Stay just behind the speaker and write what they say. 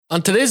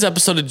On today's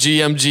episode of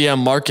GM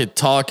Market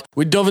Talk,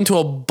 we dove into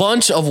a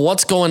bunch of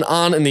what's going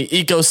on in the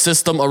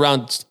ecosystem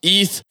around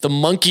ETH, the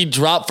monkey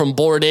drop from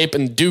Bored Ape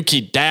and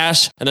Dookie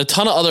Dash, and a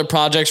ton of other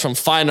projects from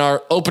Fine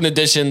Art, Open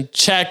Edition,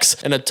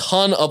 Checks, and a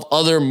ton of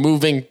other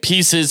moving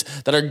pieces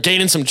that are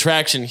gaining some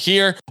traction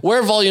here,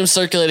 where volume's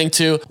circulating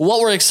to,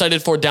 what we're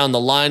excited for down the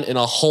line, and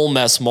a whole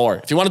mess more.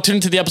 If you want to tune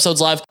into the episodes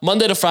live,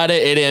 Monday to Friday,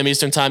 8 a.m.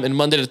 Eastern Time, and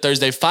Monday to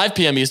Thursday, 5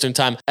 p.m. Eastern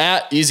Time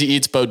at Easy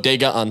Eats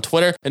Bodega on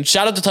Twitter. And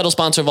shout out to title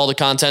sponsor of all the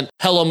content,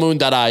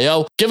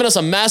 HelloMoon.io, giving us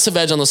a massive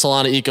edge on the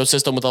Solana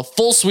ecosystem with a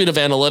full suite of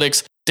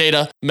analytics,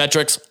 data,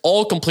 metrics,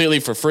 all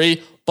completely for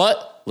free.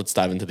 But let's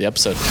dive into the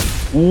episode.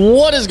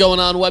 What is going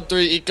on,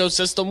 Web3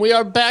 ecosystem? We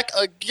are back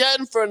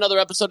again for another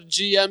episode of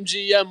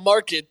GM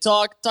Market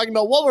Talk, talking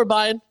about what we're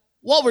buying,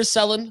 what we're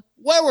selling,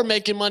 where we're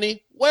making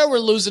money, where we're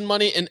losing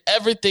money, and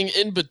everything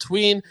in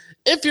between.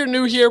 If you're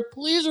new here,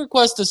 please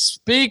request to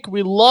speak.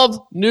 We love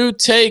new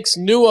takes,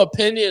 new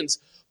opinions,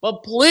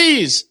 but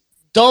please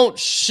don't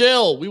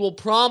shill. We will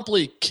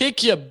promptly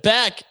kick you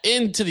back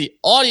into the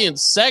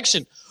audience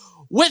section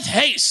with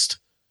haste.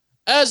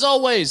 As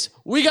always,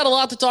 we got a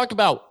lot to talk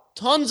about.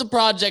 Tons of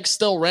projects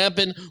still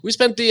ramping. We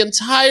spent the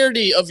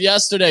entirety of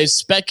yesterday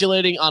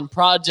speculating on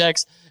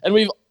projects, and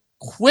we've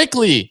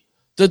quickly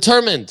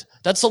determined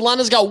that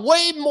Solana's got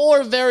way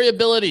more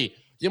variability.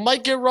 You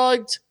might get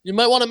rugged. You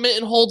might want to mint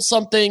and hold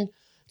something.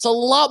 It's a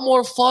lot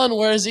more fun,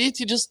 whereas ETH,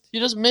 you just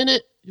mint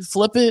it, you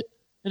flip it.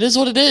 It is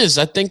what it is.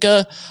 I think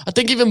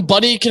even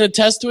Bunny can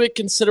attest to it,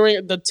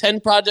 considering the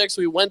 10 projects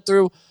we went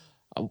through.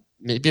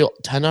 Maybe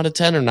 10 out of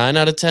 10 or 9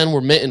 out of 10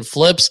 were mint and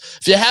flips.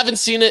 If you haven't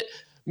seen it,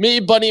 me,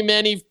 Bunny,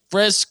 Manny,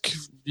 Frisk,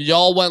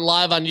 y'all went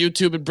live on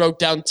YouTube and broke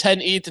down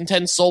 10 ETH and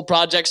 10 Sol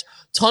projects.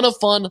 Ton of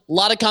fun. A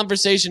lot of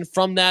conversation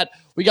from that.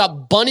 We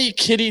got Bunny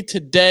Kitty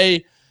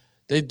today.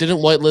 They didn't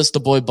whitelist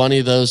the boy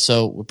Bunny, though,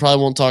 so we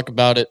probably won't talk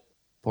about it.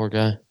 Poor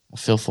guy. I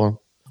feel for him.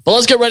 But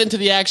let's get right into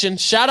the action.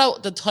 Shout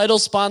out the title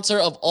sponsor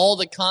of all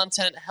the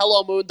content,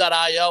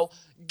 HelloMoon.io,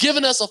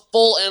 giving us a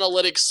full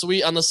analytics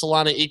suite on the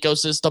Solana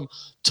ecosystem,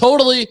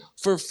 totally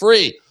for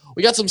free.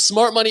 We got some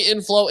smart money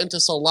inflow into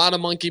Solana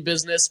Monkey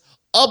business,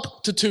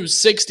 up to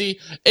 260.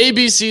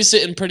 ABC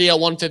sitting pretty at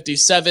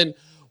 157.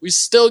 We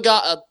still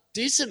got a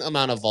decent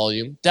amount of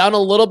volume, down a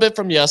little bit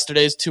from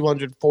yesterday's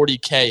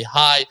 240K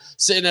high,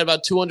 sitting at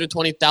about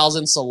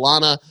 220,000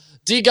 Solana.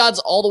 DeGod's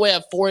all the way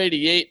at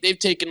 488. They've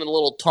taken a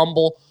little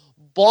tumble.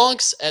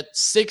 Bonks at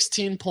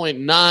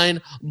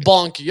 16.9.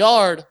 Bonk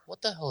Yard,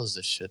 what the hell is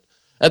this shit?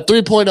 At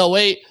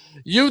 3.08.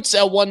 Utes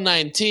at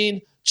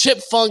 119. Chip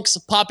Funk's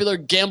popular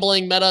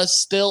gambling meta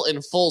still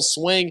in full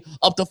swing,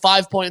 up to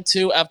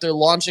 5.2 after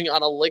launching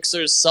on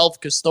Elixir's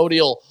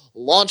self-custodial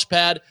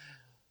launchpad.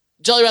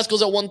 Jelly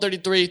Rascals at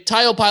 133.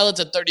 Tayo Pilots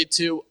at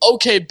 32.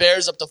 OK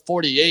Bears up to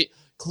 48.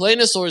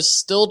 Claynosaur's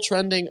still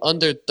trending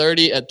under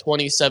 30 at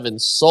 27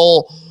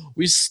 Sol.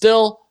 We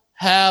still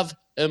have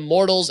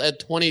Immortals at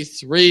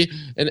 23.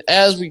 And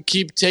as we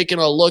keep taking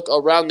a look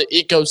around the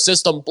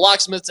ecosystem,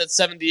 Blocksmiths at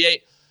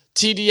 78.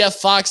 TDF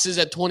Foxes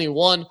at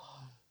 21.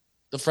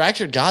 The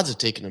Fractured Gods have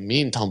taken a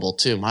mean tumble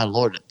too, my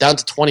lord, down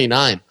to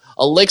 29.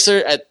 Elixir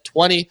at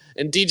 20.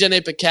 And Degen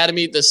Ape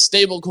Academy, the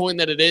stable coin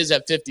that it is,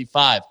 at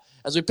 55.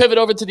 As we pivot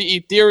over to the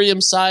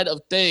Ethereum side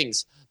of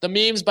things, the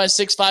memes by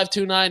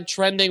 6529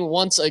 trending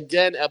once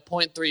again at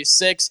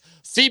 0.36.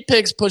 Feet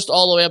picks pushed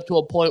all the way up to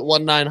a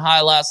 0.19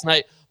 high last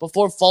night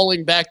before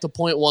falling back to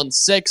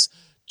 0.16.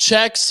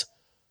 Checks,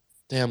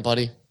 damn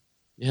buddy,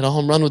 you hit a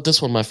home run with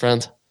this one, my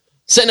friend.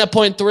 Sitting at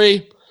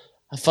 0.3.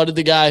 I fudded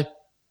the guy.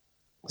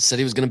 Said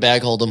he was going to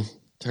bag hold him.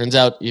 Turns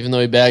out, even though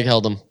he bag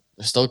held him,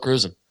 they're still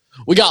cruising.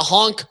 We got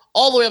Honk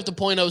all the way up to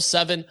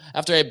 0.07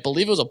 after I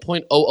believe it was a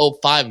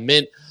 0.005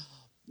 mint.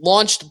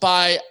 Launched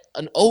by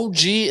an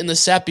OG in the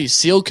Sappy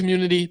Seal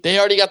community. They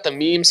already got the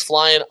memes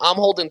flying. I'm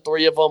holding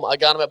 3 of them. I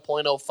got them at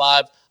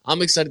 0.05.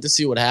 I'm excited to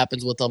see what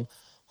happens with them.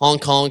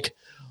 Honk, honk.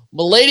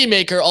 Milady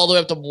Maker all the way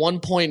up to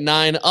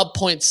 1.9, up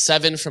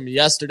 0.7 from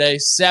yesterday.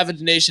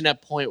 Savage Nation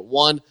at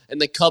 0.1,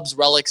 and the Cubs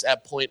Relics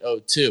at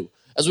 0.02.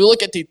 As we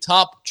look at the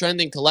top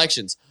trending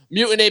collections,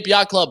 Mutant Ape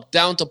Yacht Club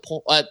down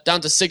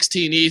to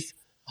 16 ETH.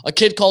 A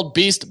Kid Called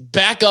Beast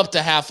back up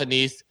to half an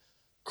ETH.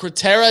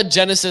 Cratera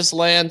Genesis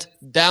Land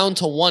down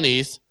to 1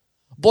 ETH.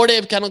 Bored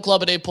Ape Kennel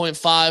Club at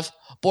 8.5.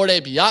 Bored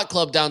Ape Yacht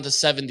Club down to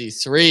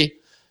 73.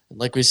 And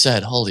like we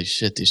said, holy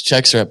shit, these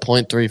checks are at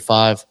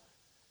 0.35.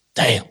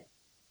 Damn.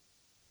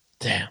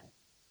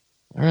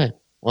 All right.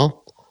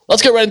 Well,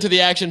 let's get right into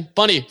the action.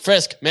 Bunny,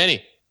 Frisk,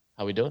 Manny,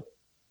 how we doing?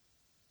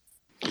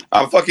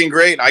 I'm fucking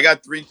great. I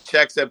got 3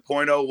 checks at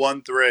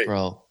 0.013.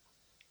 Bro.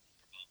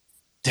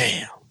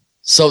 Damn.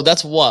 So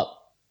that's what?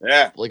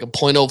 Yeah. Like a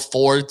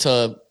 0.04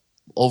 to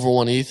over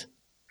 1 ETH?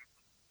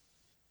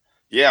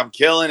 Yeah, I'm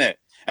killing it.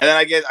 And then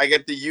I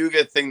get the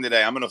Yuga thing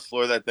today. I'm going to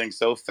floor that thing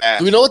so fast.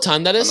 Do we know what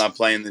time that is? I'm not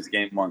playing this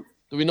game once.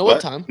 Do we know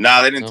what time?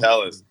 Nah, they didn't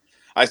tell us.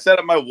 I set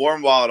up my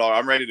warm wallet.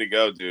 I'm ready to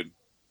go, dude.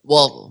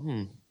 Well,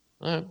 all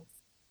right.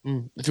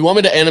 If you want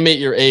me to animate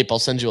your ape, I'll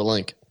send you a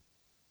link.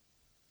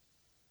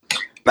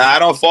 Nah, I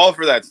don't fall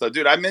for that stuff.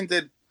 Dude, I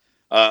minted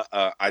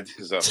I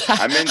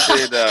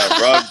minted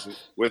rugs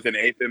with an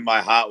ape in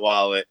my hot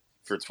wallet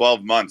for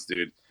 12 months,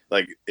 dude.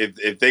 Like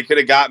if they could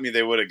have got me,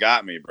 they would have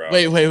got me, bro.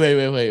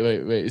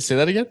 Wait. Say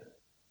that again.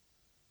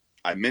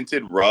 I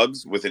minted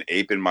rugs with an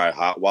ape in my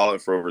hot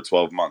wallet for over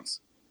 12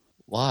 months.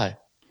 Why?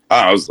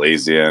 I was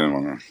lazy. I didn't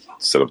want to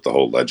set up the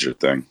whole ledger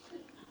thing.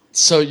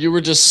 So you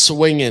were just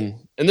swinging,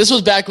 and this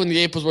was back when the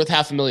ape was worth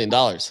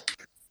 $500,000.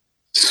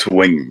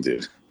 Swinging,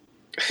 dude.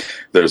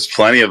 There's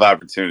plenty of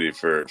opportunity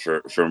for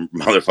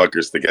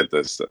motherfuckers to get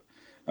this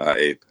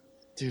ape.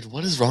 Dude,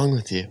 what is wrong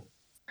with you?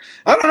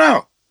 I don't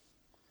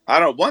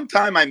know. One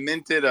time I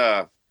minted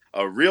a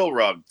real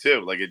rug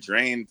too. Like it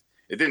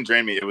didn't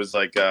drain me. It was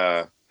like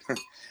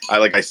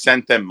I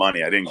sent them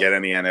money. I didn't get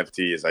any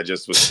NFTs. I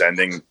just was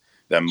sending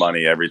them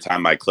money every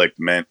time I clicked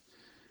mint.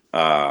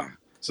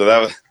 So that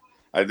was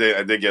I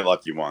did get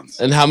lucky once.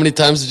 And how many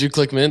times did you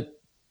click mint?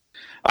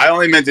 I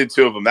only minted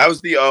 2 of them. That was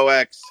the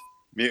OX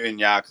Mutant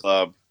Yacht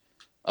Club.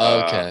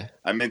 Okay.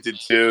 I minted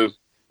 2.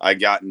 I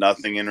got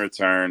nothing in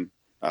return,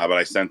 but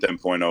I sent them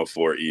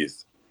 0.04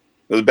 ETH.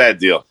 It was a bad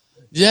deal.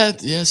 Yeah.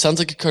 Sounds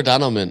like a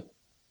Cardano mint.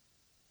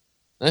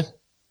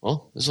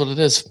 Well, this is what it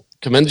is.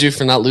 Commend you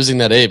for not losing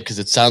that ape because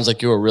it sounds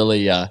like you were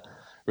really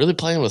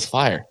playing with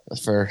fire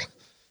for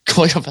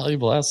quite a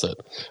valuable asset.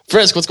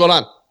 Frisk, what's going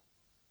on?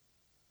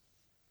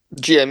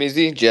 GM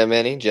Easy, GM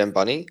Manny, GM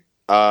Bunny.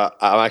 I'm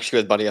actually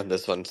with Bunny on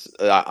this one.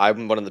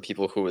 I'm one of the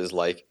people who is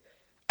like,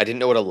 I didn't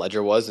know what a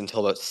ledger was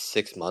until about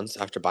 6 months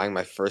after buying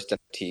my first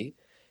NFT.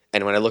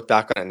 And when I look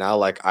back on it now,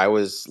 like I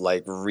was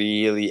like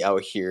really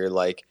out here,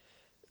 like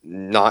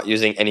not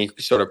using any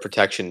sort of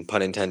protection,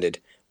 pun intended,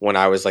 when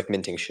I was like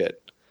minting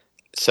shit.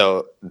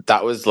 So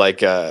that was like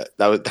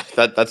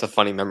that's a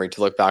funny memory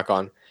to look back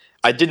on.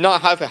 I did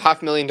not have a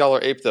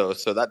 $500,000 ape though,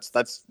 so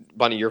that's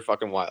Bunny, you're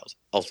fucking wild.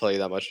 I'll tell you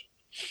that much.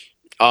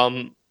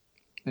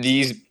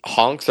 These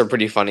honks are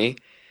pretty funny.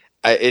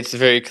 It's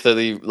very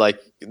clearly like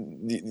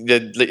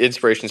the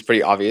inspiration is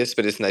pretty obvious,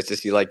 but it's nice to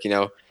see like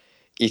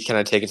each kind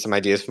of taking some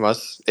ideas from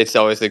us. It's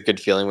always a good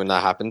feeling when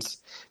that happens.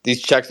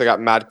 These checks I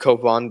got mad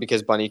cope on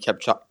because Bunny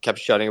kept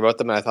shouting about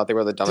them, and I thought they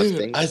were the dumbest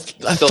thing. I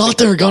thought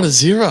they were going to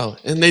zero,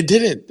 and they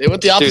didn't. They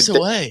went the opposite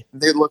way.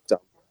 They looked dumb.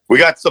 We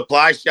got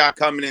supply shot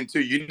coming in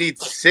too. You need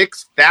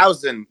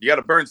 6,000. You got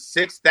to burn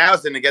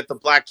 6,000 to get the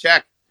black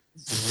check.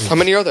 How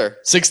many are there?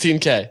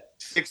 16K.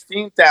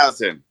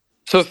 16,000.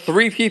 So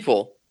 3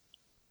 people.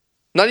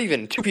 Not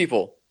even 2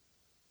 people.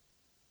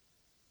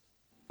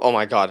 Oh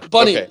my god.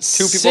 Bunny, okay.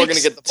 2 people are going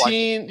to get the black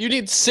check. You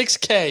need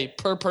 6K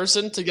per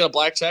person to get a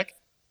black check?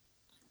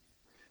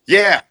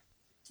 Yeah.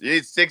 You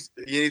need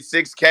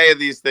 6K of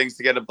these things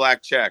to get a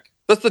black check.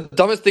 That's the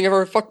dumbest thing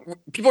ever. Fuck.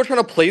 People are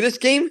trying to play this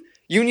game?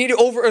 You need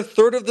over a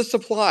third of the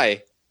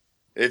supply.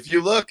 If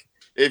you look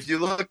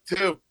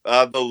too,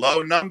 the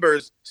low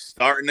numbers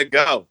starting to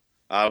go.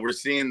 We're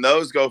seeing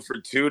those go for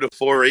 2 to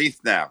 4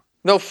 ETH now.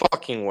 No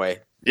fucking way.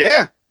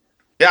 Yeah.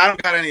 I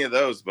don't got any of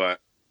those, but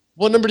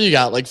what number do you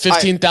got? Like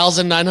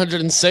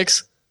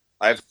 15,906?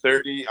 I have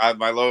 30.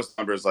 My lowest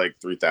number is like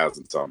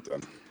 3,000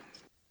 something.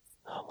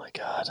 Oh my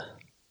god.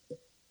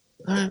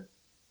 All right.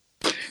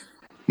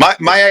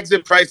 My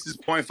exit price is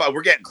 0.5.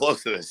 We're getting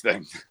close to this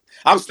thing.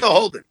 I'm still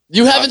holding.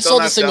 You haven't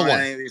sold a single one.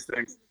 Any of these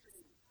things.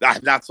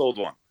 I've not sold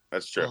one.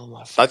 That's true.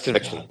 Oh that's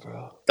conviction,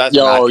 bro. That's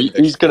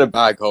he's gonna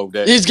bag hold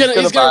it. He's gonna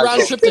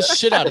round trip the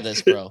shit out of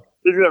this, bro.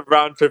 He's gonna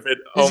round trip it.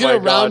 He's gonna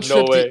round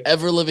trip the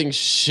ever living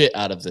shit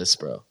out of this,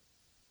 bro.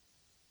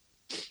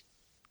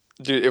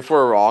 Dude, if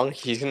we're wrong,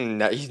 he's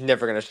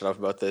never gonna shut up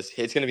about this.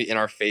 It's gonna be in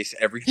our face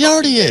every. He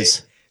already day,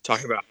 is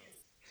talking about,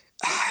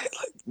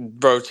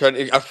 bro.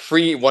 A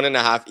free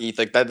 1.5 ETH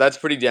like that. That's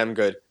pretty damn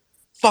good.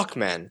 Fuck,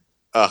 man.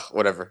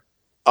 Whatever.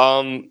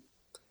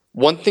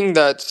 One thing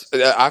that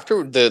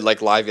after the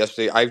live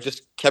yesterday, I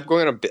just kept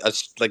going on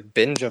a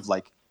binge of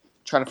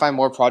trying to find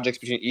more projects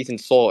between ETH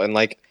and Sol, and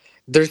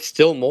there's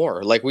still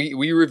more.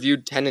 We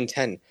reviewed 10 and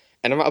 10,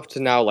 and I'm up to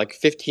now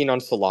 15 on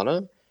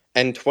Solana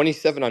and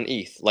 27 on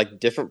ETH,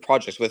 different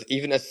projects with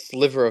even a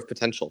sliver of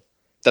potential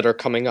that are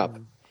coming up.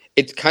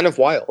 It's kind of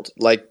wild,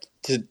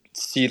 to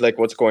see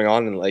what's going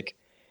on, and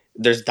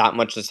there's that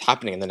much that's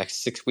happening in the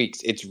next 6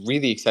 weeks. It's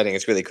really exciting.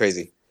 It's really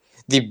crazy.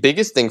 The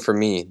biggest thing for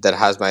me that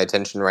has my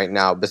attention right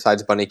now,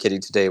 besides Bunny Kitty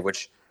today,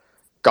 which,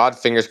 God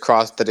fingers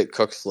crossed that it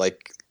cooks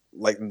like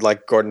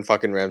Gordon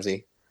fucking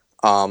Ramsay,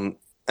 and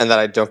that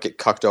I don't get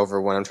cucked over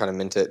when I'm trying to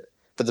mint it.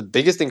 But the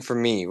biggest thing for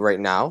me right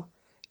now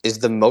is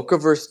the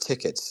Mochaverse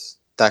tickets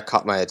that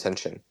caught my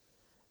attention.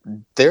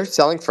 They're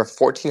selling for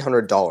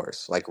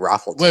 $1,400,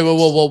 raffle tickets. Wait,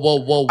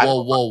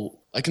 whoa.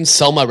 I can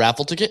sell my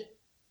raffle ticket?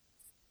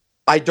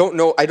 I don't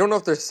know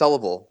if they're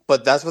sellable,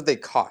 but that's what they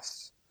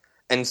cost.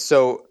 And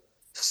so,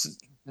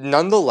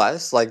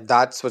 nonetheless,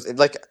 that's what's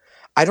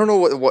I don't know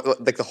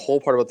what the whole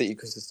part about the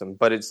ecosystem,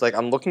 but it's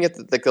I'm looking at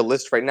the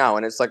list right now,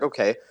 and it's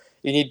okay,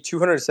 you need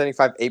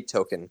 275 ape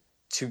token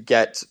to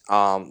get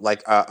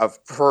a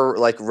per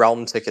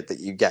realm ticket that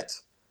you get,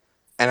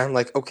 and I'm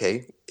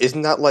okay,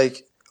 isn't that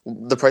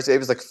the price of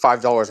ape is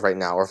 $5 right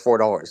now or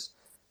 $4?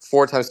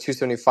 4 times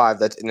 275,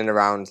 that's in and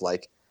around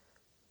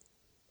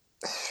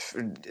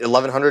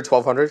 $1,100,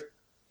 $1,200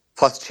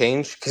 plus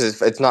change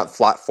because it's not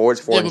flat forward.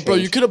 It's Yeah, but bro,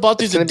 you could have bought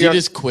these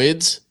Adidas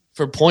Quids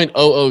for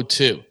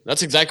 .002.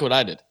 That's exactly what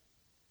I did.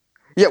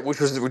 Yeah,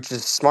 which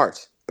is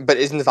smart. But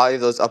isn't the value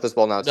of those up as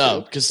well now too?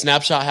 No, because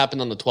Snapshot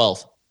happened on the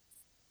 12th.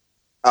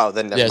 Oh,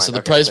 then never mind. So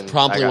the price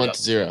promptly went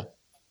to zero.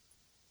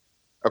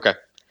 Okay.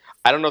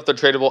 I don't know if they're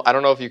tradable. I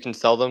don't know if you can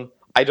sell them.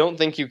 I don't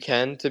think you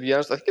can, to be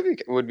honest. I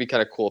think it would be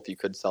kind of cool if you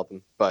could sell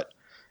them. But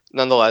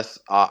nonetheless,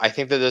 I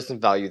think that there's some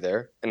value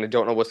there. And I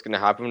don't know what's going to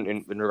happen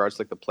in regards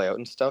to like the playout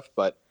and stuff.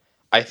 But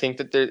I think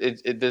that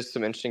there's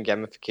some interesting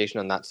gamification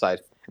on that side.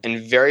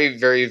 And very,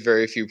 very,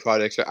 very few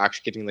products are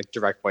actually getting like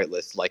direct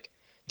whitelists. Like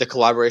the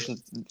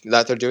collaboration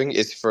that they're doing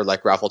is for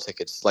like raffle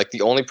tickets. Like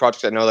the only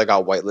project I know that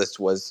got whitelist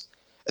was,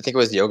 I think it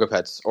was Yoga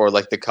Pets or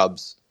like the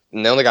Cubs.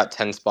 And they only got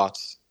 10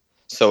 spots.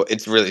 So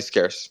it's really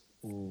scarce.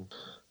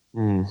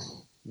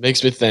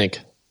 Makes me think.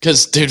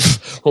 Because, dude,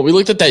 when we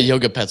looked at that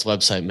Yoga Pets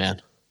website,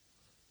 man,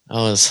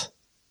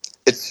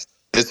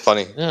 It's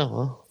funny. Yeah,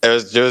 well. It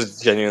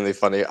was genuinely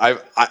funny.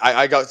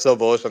 I got so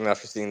bullish on that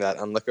after seeing that.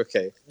 I'm like,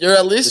 okay. You're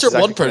at least you're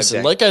one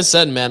person. Like I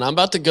said, man, I'm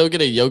about to go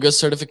get a yoga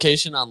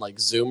certification on like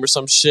Zoom or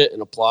some shit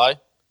and apply.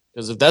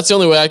 Because if that's the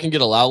only way I can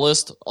get a allow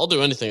list, I'll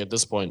do anything at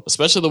this point.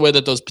 Especially the way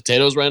that those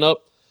potatoes ran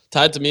up,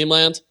 tied to meme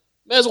land.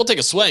 May as well take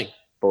a swing.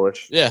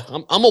 Bullish. Yeah,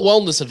 I'm a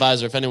wellness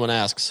advisor if anyone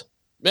asks.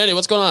 Manny,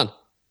 what's going on?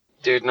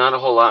 Dude, not a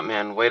whole lot,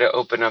 man. Way to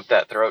open up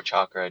that throat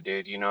chakra,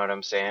 dude. You know what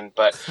I'm saying?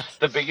 But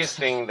the biggest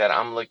thing that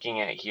I'm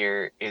looking at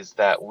here is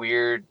that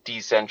weird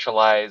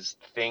decentralized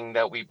thing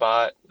that we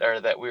bought, or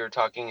that we were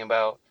talking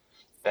about,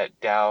 that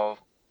DAO,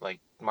 like,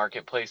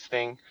 marketplace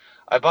thing.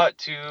 I bought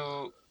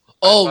two...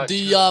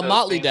 the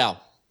Motley DAO.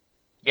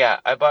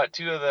 Yeah, I bought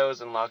 2 of those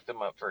and locked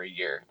them up for a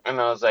year.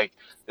 And I was like,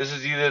 this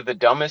is either the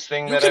dumbest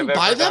thing that I've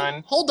ever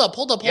done. Hold up.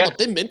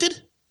 They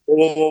minted?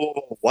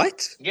 Whoa,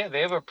 what? Yeah, they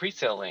have a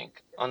pre-sale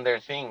link on their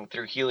thing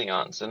through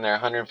Helions, and they're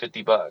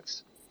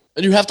 $150.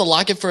 And you have to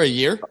lock it for a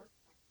year?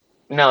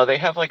 No, they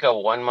have like a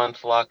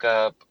 1-month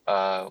lockup,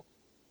 a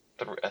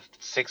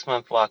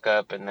 6-month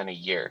lockup, and then a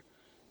year.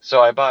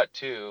 So I bought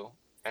 2,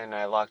 and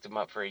I locked them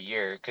up for a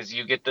year because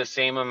you get the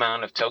same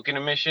amount of token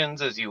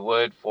emissions as you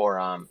would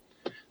for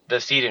the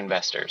seed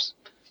investors.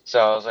 So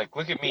I was like,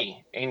 look at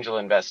me, angel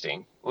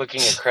investing,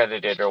 looking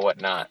accredited or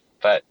whatnot.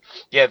 But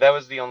yeah, that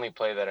was the only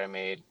play that I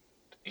made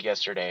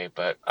yesterday.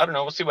 But I don't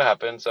know. We'll see what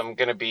happens. I'm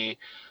going to be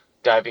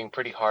diving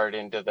pretty hard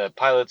into the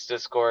pilots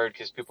Discord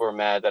because people are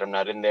mad that I'm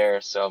not in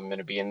there. So I'm going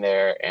to be in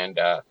there and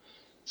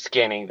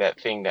scanning that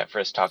thing that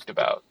Frisk talked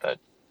about, the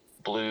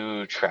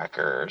blue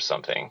tracker or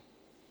something.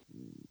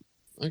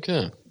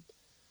 Okay.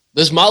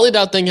 This Motley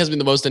DAO thing has been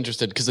the most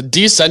interested because a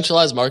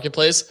decentralized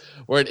marketplace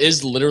where it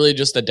is literally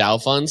just the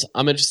DAO funds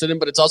I'm interested in,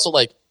 but it's also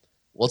like,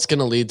 what's going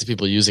to lead to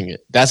people using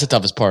it? That's the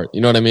toughest part.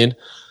 You know what I mean?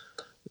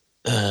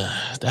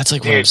 That's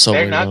like, dude, what I'm so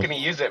they're not going to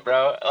use it,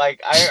 bro. Like,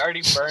 I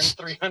already burned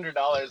 $300.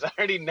 I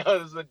already know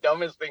this is the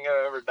dumbest thing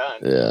I've ever done.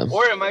 Yeah.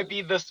 Or it might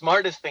be the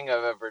smartest thing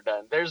I've ever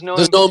done. There's no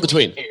in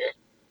between here.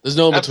 There's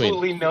no in between.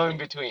 Absolutely no in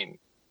between.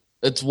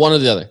 It's one or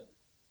the other.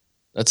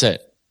 That's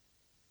it.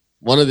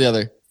 One or the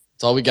other.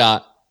 That's all we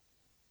got.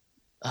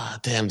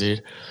 Damn,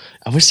 dude.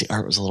 I wish the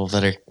art was a little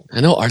better.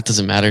 I know art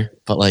doesn't matter,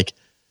 but like,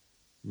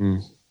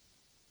 all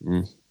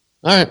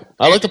right.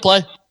 I like to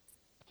play.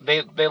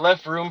 They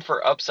left room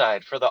for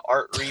upside for the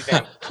art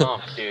revamp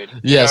comp,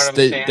 dude. Yes,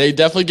 they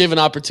definitely gave an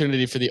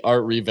opportunity for the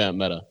art revamp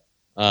meta.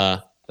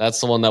 That's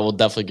the one that will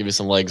definitely give you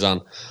some legs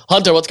on.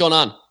 Hunter, what's going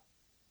on?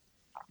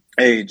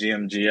 Hey,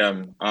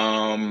 GM.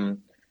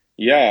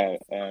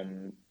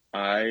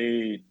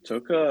 I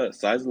took a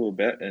sizable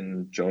bet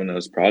in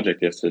Jonah's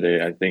project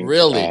yesterday. I think.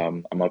 Really?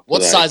 I'm up to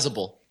What's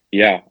sizable?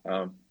 Yeah.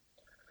 I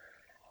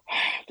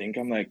think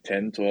I'm like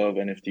 10, 12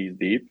 NFTs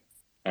deep.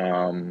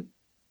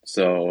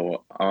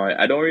 So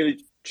I don't really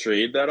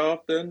trade that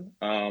often.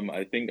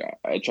 I think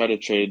I try to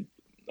trade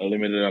a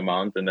limited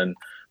amount and then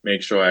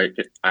make sure I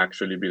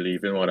actually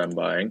believe in what I'm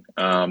buying.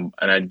 And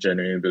I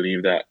genuinely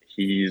believe that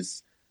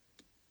he's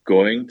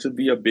going to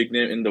be a big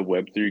name in the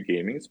Web3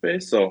 gaming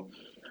space. So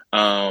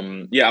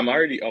I'm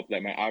already up.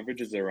 Like my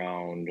average is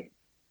around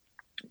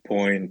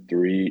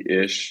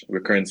 0.3-ish.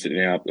 We're currently sitting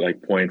at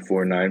like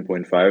 0.49,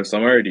 0.5. So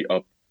I'm already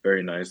up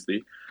very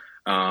nicely.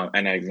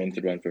 And I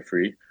minted one for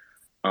free.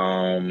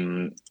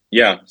 So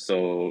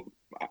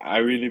I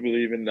really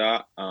believe in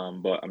that.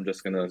 But I'm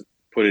just gonna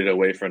put it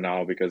away for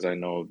now because I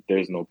know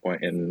there's no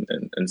point in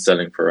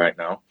selling for right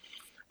now.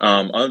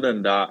 Other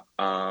than that,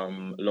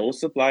 low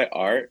supply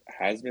art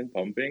has been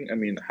pumping. I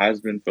mean,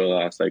 has been for the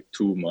last like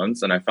 2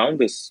 months, and I found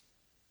this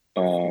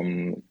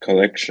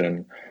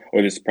collection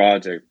or this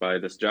project by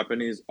this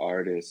Japanese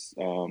artist,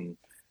 and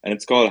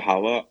it's called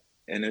Hawa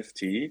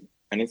NFT,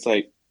 and it's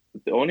like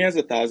it only has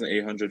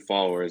 1,800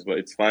 followers, but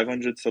it's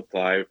 500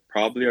 supply,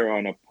 probably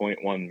around a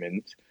 0.1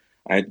 mint.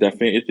 I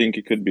definitely think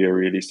it could be a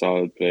really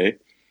solid play.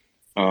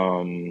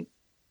 So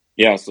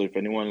if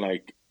anyone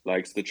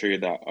likes to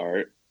trade that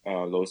art,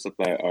 low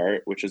supply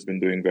art, which has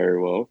been doing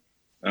very well,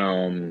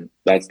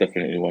 that's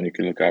definitely one you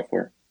can look out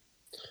for.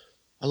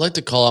 I like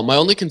to call out. My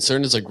only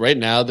concern is like right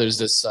now there's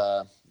this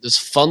this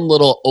fun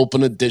little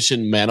open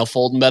edition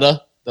manifold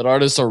meta that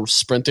artists are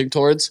sprinting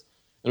towards,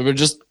 and we're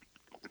just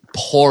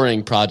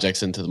pouring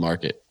projects into the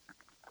market.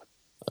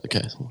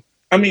 Okay.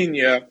 I mean,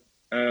 yeah.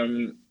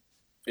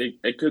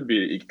 It could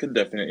be. It could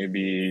definitely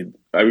be.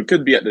 We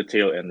could be at the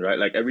tail end, right?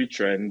 Like every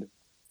trend,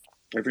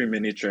 every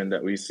mini trend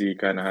that we see,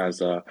 kind of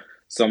has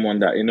someone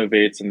that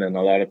innovates, and then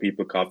a lot of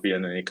people copy,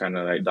 and then it kind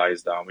of like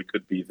dies down. We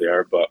could be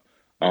there, but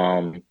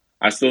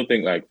I still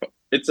think like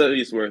it's at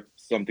least worth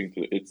something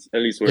to. It's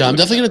at least worth. Yeah, I'm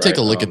definitely gonna at, take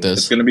a right? look at this.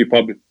 It's gonna be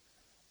public.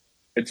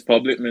 It's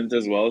public mint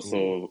as well,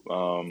 so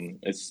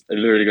it's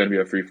literally gonna be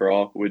a free for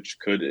all, which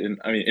could.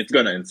 I mean, it's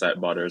gonna incite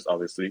botters,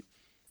 obviously,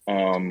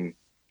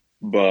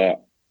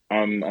 but.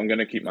 I'm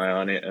gonna keep my eye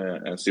on it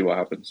and see what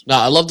happens. No,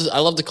 I love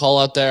the call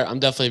out there. I'm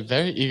definitely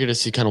very eager to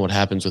see kind of what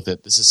happens with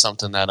it. This is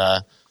something that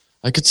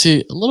I could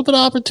see a little bit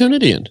of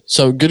opportunity in.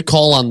 So good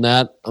call on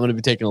that. I'm gonna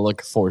be taking a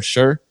look for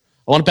sure.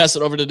 I want to pass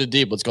it over to the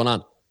Deep. What's going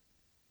on?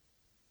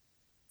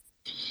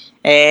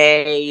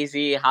 Hey,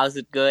 Easy, how's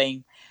it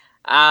going?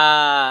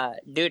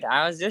 Dude,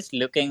 I was just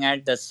looking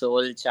at the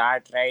Soul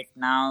chart right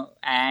now,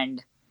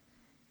 and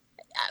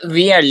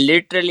we are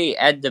literally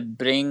at the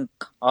brink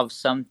of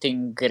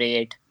something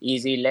great.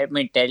 Easy, let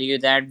me tell you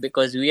that,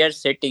 because we are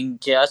sitting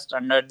just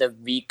under the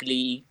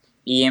weekly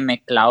EMA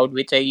cloud,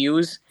 which I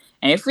use.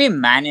 And if we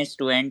manage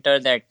to enter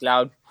that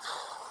cloud,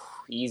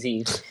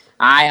 easy.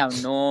 I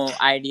have no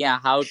idea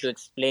how to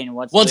explain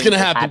what's going to to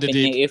happen to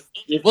Deep.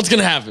 What's going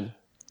to happen?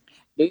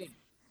 Dude,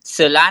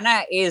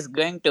 Solana is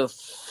going to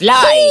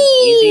fly.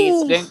 Easy,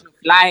 it's going to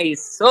fly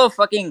so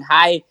fucking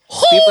high.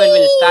 People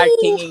will start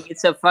thinking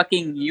it's a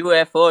fucking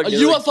UFO, dude. A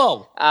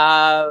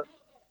UFO?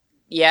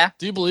 Yeah.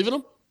 Do you believe in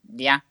them?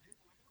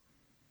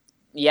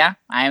 Yeah.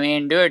 I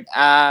mean, dude,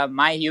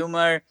 my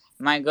humor,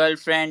 my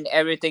girlfriend,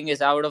 everything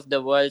is out of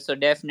the world. So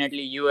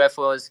definitely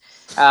UFOs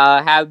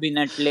have been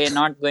at play,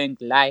 not going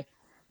to lie.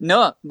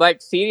 No,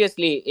 but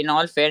seriously, in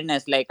all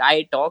fairness, like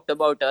I talked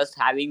about us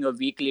having a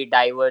weekly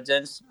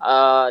divergence,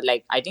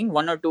 like I think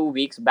 1 or 2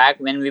 weeks back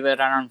when we were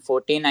around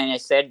 14, and I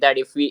said that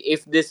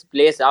if this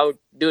plays out,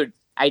 dude,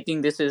 I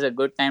think this is a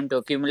good time to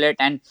accumulate,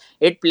 and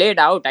it played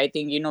out. I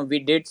think we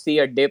did see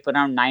a dip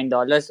around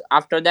 $9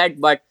 after that,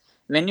 but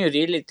when you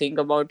really think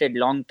about it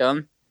long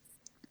term,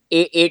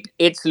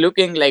 it's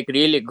looking like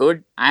really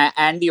good.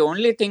 And the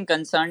only thing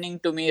concerning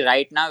to me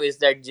right now is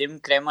that Jim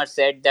Cramer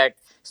said that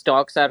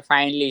stocks are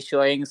finally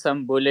showing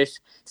some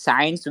bullish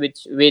signs,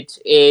 which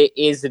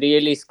is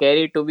really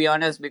scary, to be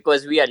honest,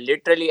 because we are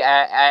literally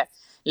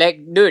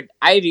like, dude,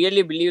 I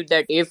really believe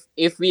that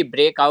if we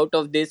break out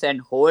of this and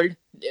hold,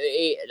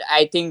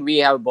 I think we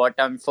have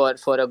bottomed for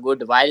a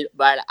good while,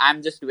 but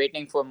I'm just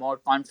waiting for more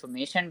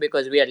confirmation,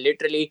 because we are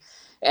literally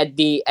at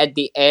the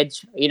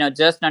edge,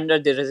 just under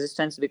the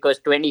resistance, because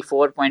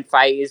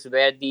 24.5 is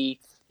where the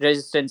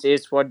resistance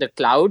is for the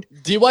cloud.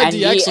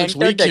 DYDX looks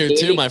weak here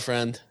too, my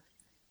friend.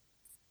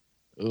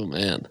 Oh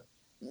man.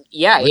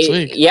 Yeah,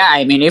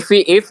 I mean, if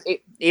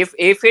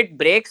it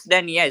breaks,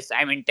 then yes,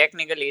 I mean,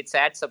 technically it's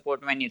at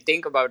support when you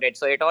think about it.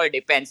 So it all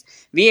depends.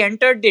 We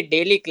entered the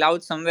daily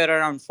cloud somewhere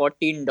around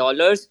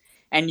 $14,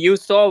 and you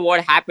saw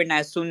what happened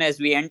as soon as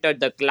we entered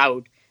the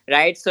cloud,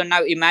 right? So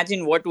now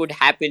imagine what would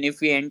happen if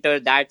we enter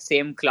that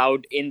same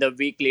cloud in the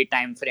weekly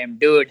time frame,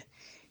 dude.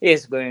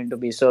 Is going to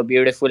be so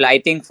beautiful. I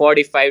think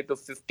 $45 to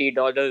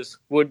 $50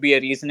 would be a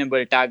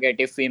reasonable target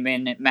if we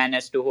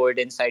manage to hold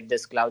inside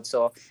this cloud.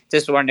 So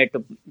just wanted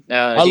to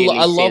I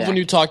love when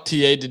you talk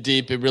TA to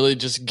Deep. It really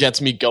just gets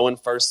me going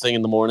first thing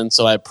in the morning.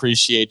 So I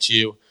appreciate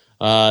you.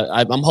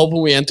 I'm hoping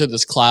we enter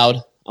this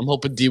cloud. I'm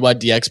hoping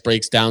DYDX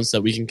breaks down so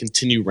that we can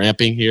continue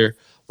ramping here.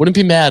 Wouldn't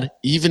be mad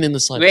even in the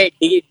slide. Wait,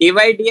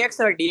 DYDX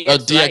or DXY? Oh,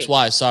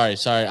 DXY.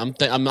 Sorry. I'm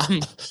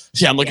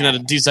looking at a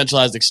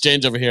decentralized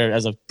exchange over here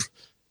as a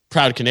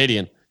proud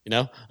Canadian,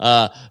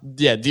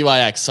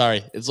 DYX,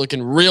 sorry. It's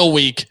looking real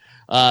weak.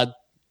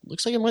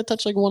 Looks like it might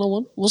touch like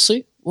 101. We'll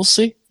see.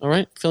 All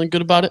right. Feeling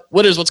good about it.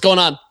 Witters, what's going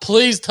on?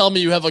 Please tell me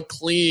you have a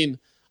clean,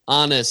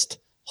 honest,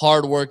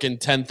 hard-working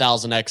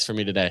 10,000X for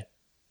me today.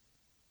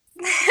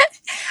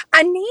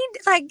 I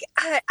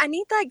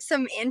need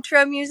some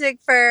intro music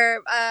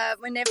for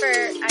whenever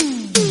I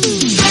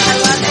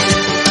love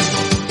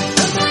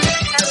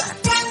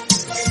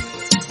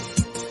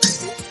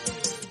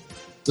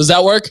it. Does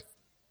that work?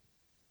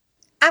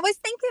 I was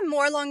thinking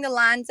more along the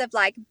lines of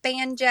like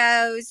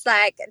banjos,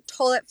 like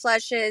toilet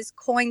flushes,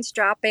 coins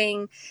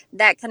dropping,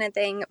 that kind of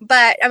thing.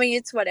 But I mean,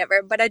 it's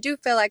whatever. But I do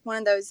feel like one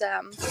of those.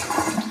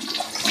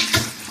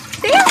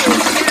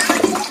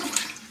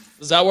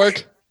 Does that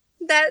work?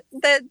 That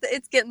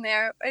it's getting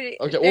there. Okay,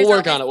 we'll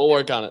work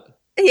on it.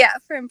 Yeah,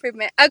 for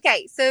improvement.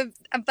 Okay, so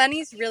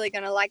Bunny's really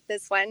gonna like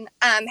this one.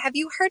 Have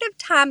you heard of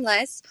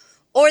Timeless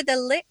or the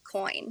Lit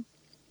coin?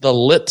 The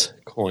Lit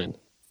coin.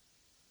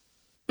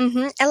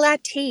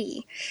 LIT.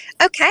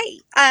 Okay.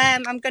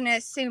 I'm going to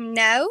assume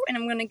no, and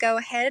I'm going to go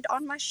ahead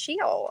on my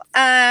shield.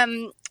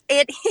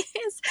 It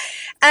is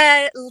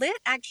LIT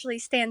actually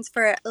stands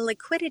for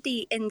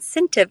Liquidity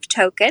Incentive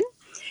Token,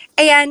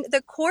 and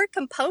the core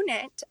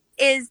component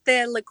is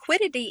the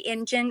liquidity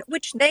engine,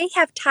 which they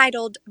have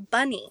titled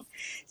Bunny.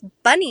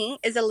 Bunny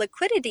is a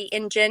liquidity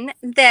engine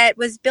that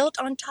was built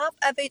on top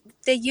of the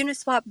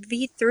Uniswap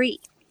V3.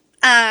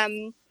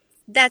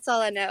 That's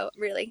all I know,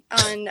 really.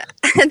 On that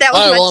was All right,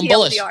 my well, I'm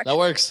bullish. TLDR. That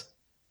works.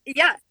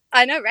 Yeah,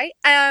 I know, right?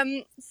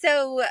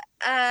 So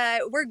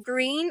we're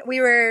green. We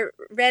were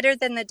redder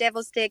than the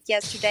devil's dick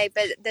yesterday,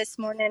 but this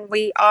morning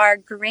we are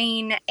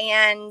green,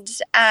 and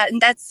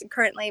that's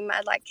currently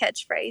my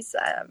catchphrase.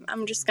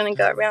 I'm just gonna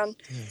go around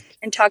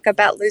and talk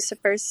about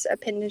Lucifer's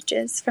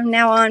appendages from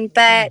now on.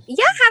 But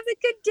yeah, have a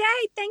good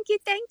day. Thank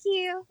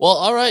you. Well,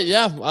 all right,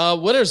 yeah.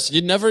 Winners,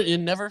 you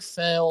never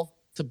fail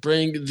to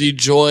bring the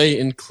joy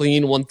and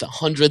clean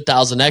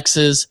 100,000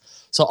 X's.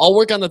 So I'll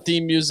work on the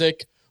theme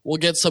music. We'll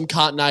get some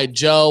Cotton Eye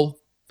Joe,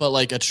 but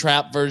like a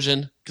trap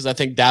version, because I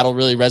think that'll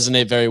really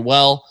resonate very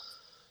well.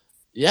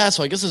 Yeah,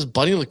 so I guess this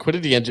Bunny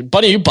liquidity engine.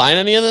 Bunny, are you buying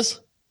any of this?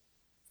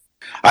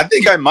 I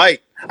think I might.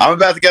 I'm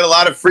about to get a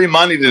lot of free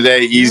money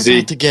today, easy. You're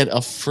about to get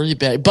a free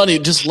bag. Bunny,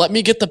 just let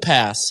me get the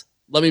pass.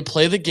 Let me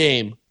play the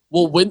game.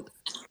 We'll win.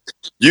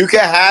 You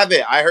can have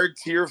it. I heard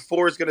Tier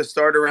 4 is going to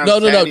start around No.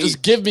 10 each.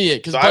 Just give me it,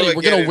 because So Bunny,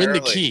 we're going to win the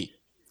early. key.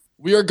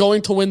 We are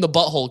going to win the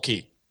butthole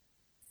key.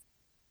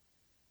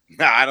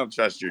 Nah, I don't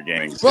trust your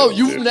gaming Bro, skills,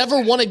 you've dude.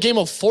 never won a game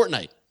of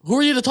Fortnite. Who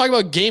are you to talk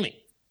about gaming?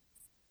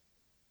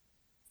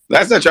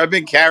 That's not true. I've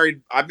been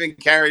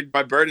carried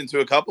by Bird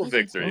into a couple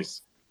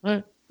victories. All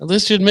right. At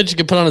least you admit you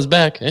can put on his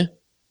back, eh?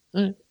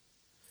 All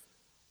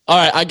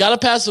right. I got to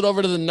pass it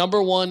over to the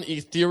number one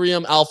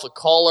Ethereum alpha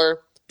caller,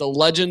 the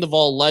legend of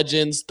all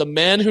legends, the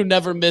man who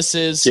never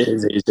misses.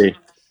 Cheers, easy.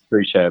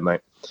 Appreciate it,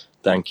 mate.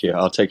 Thank you.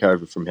 I'll take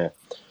over from here.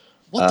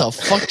 What the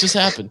fuck just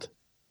happened?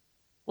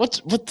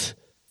 What?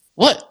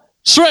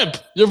 Shrimp,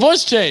 your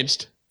voice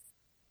changed.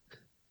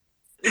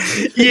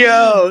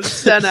 Yo,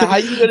 Senna, how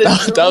you gonna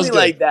That do was me good.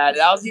 like that?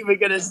 I was even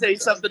gonna say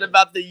something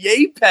about the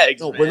Apex,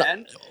 No,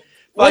 man.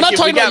 we're not Fucking,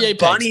 talking we about got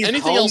Apex. Bunny's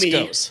Anything else homie.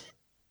 goes.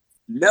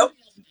 Nope.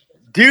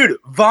 Dude,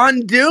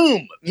 Von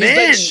Doom, He's man,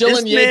 been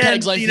chilling this man,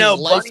 Yapegs like you his know,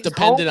 life Bunny's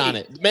depended homie. on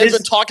it. The man's His-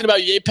 been talking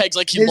about Yapegs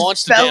like he his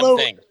launched the damn fellow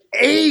thing.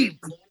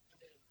 Ape,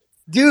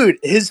 dude,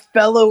 his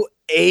fellow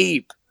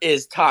ape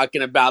is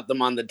talking about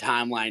them on the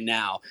timeline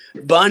now.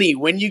 Bunny,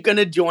 when you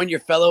gonna join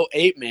your fellow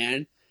ape,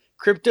 man?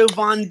 Crypto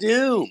Von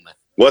Doom,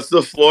 What's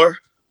the floor?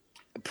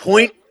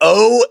 0.08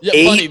 Yeah,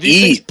 Bunny,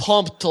 these things ETH.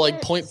 pumped to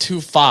like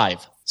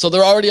 0.25. So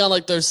they're already on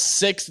like their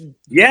sixth.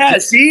 Yeah,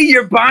 see,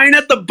 you're buying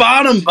at the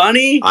bottom,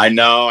 Bunny. I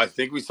know. I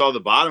think we saw the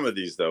bottom of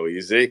these though,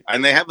 easy.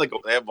 And they have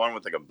one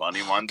with like a bunny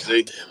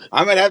onesie.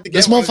 I might have to get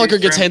This one of motherfucker these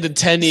gets shrimp. handed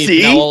 10 ETH.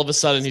 See? Now all of a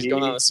sudden he's See?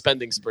 going on a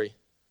spending spree.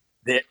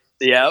 Yep.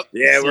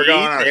 Yeah, we're See?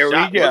 going on There a we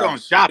shop. go. We're going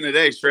shopping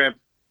today, shrimp.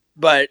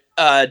 But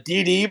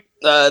DD,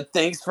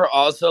 thanks for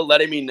also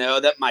letting me know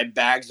that my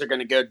bags are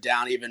gonna go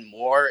down even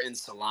more in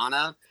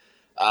Solana.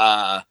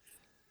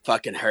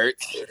 Fucking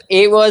hurts.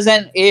 It was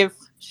an if,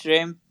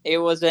 Shrimp. It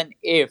was an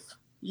if.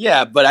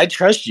 Yeah, but I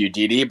trust you,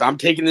 DD. But I'm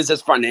taking this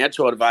as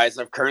financial advice.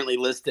 I've currently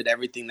listed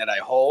everything that I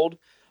hold.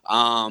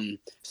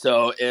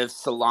 So if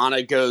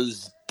Solana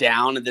goes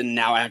down and then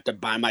now I have to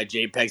buy my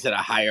JPEGs at a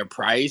higher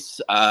price,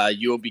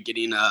 you will be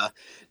getting a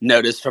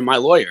notice from my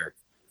lawyer.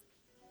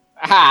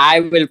 I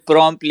will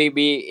promptly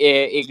be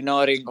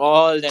ignoring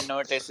all the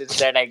notices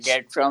that I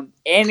get from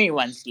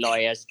anyone's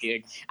lawyers,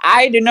 dude.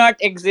 I do not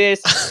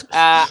exist.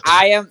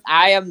 I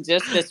am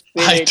just a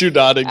spirit. I do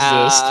not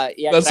exist.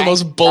 Yeah, That's the trying most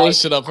to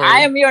bullish try- shit I've heard. I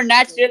am your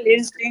natural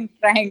instinct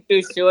trying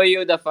to show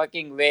you the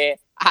fucking way.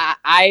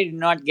 I do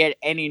not get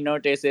any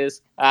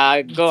notices.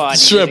 Go on.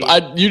 Shrimp,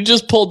 easy. you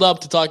just pulled up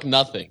to talk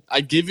nothing.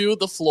 I give you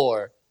the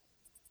floor.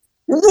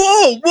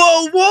 Whoa!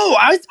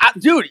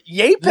 Dude,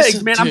 Yapex,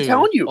 Listen, man, I'm dude.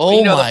 telling you. Oh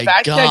you know, my the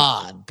fact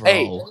god,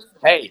 bro.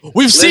 Hey,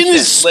 We've seen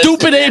these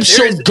stupid apes show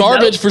there is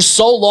garbage for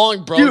so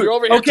long, bro. Dude, You're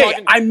over here okay,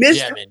 talking. I missed.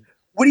 Yeah, man.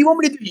 What do you want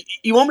me to do?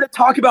 You want me to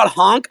talk about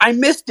Honk? I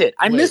missed it.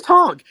 I Wait, missed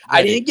Honk.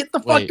 I wait, didn't get the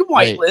wait, fucking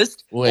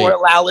whitelist wait, or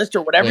allow list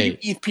or whatever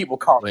wait, you ETH people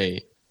call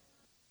it.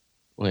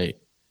 Wait.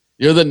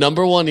 You're the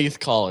number one ETH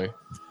caller,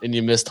 and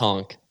you missed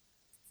Honk.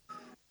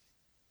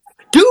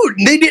 Dude,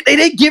 they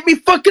didn't give me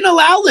fucking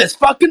allow list.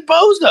 Fucking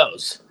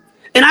bozos.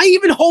 And I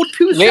even hold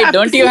two. Wait, shaft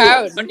don't you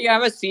seals.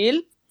 have a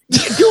seal?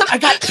 Dude, I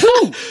got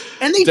two.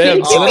 And they Damn,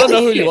 didn't so give they me don't know this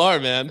who shit. you are,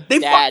 man. They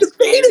That's fucking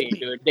faded crazy,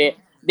 me. dude.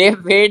 They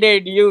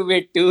faded you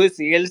with two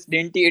seals.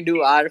 Didn't you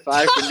do arf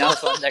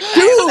enough on the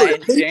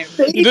Dude, timeline, they Shrimp?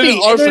 faded You didn't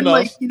me. arf And then, enough.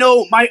 like, you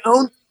know, my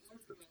own.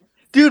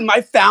 Dude,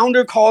 my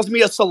founder calls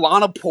me a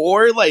Solana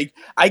poor. Like,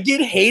 I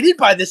get hated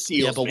by the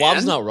seals. Yeah, but man.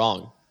 Wob's not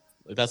wrong.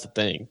 Like, that's the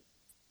thing.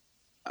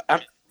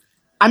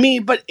 I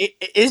mean, but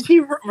is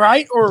he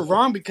right or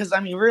wrong? Because I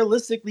mean,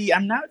 realistically,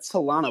 I'm not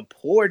Solana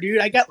poor, dude.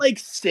 I got like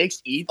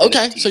 6 ETH.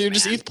 Okay, NFTs, so you're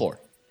just man. ETH poor.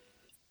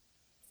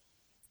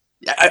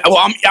 Well,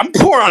 I'm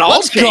poor on all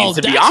Let's go. chains,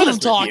 to That's be what I'm honest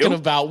with talking you.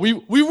 about. We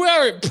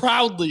wear it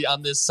proudly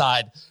on this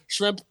side.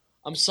 Shrimp,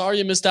 I'm sorry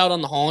you missed out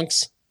on the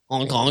honks.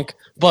 Honk.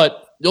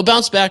 But you'll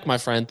bounce back, my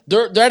friend.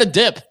 They're at a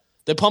dip.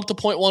 They pumped to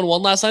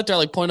 0.11 last night. They're at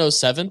like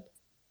 0.07.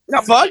 No,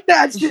 fuck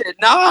that shit.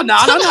 No. I'm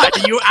not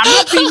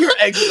being your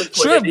exit Shrimp,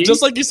 liquidity.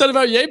 just like you said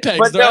about Yapex,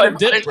 But they're no, at a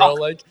dip, bro.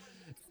 Like,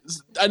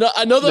 I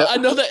know the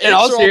In all apes are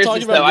all seriousness,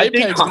 talking about though, I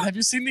JPEGs, think- but have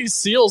you seen these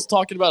seals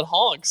talking about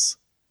honks?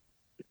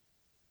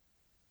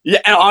 Yeah,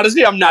 and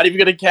honestly, I'm not even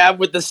gonna cap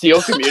with the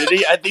seal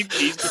community. I think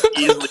these can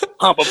easily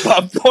pump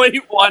above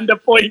 0.1 to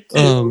 0.2.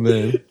 Oh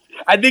man.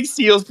 I think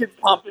seals can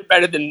pump it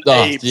better than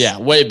Oh, apes. yeah,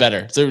 way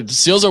better. So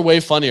seals are way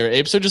funnier.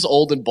 Apes are just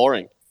old and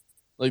boring.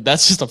 Like,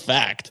 that's just a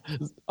fact.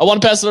 I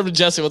want to pass it over to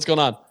Jesse. What's going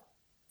on?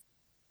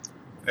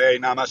 Hey,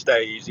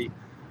 namaste, easy.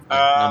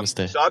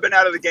 Namaste. So I've been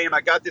out of the game.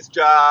 I got this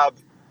job,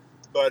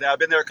 but I've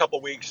been there a couple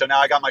weeks. So now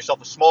I got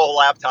myself a small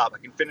laptop. I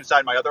can fit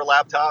inside my other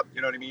laptop.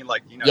 You know what I mean?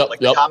 Like,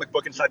 the comic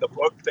book inside the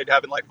book they'd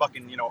have in like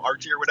fucking,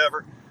 Archie or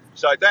whatever.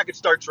 So I think I could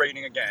start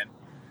training again.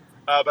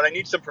 But I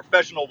need some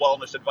professional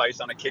wellness advice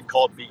on a kid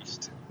called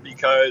Beast,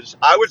 because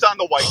I was on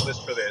the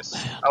whitelist for this.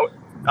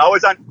 I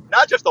was on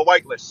not just the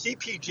whitelist,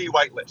 CPG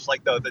whitelist,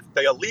 like the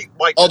elite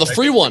whitelist. Oh, the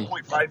free one.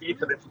 3.5 ETH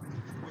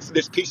for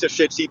this piece of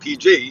shit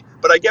CPG,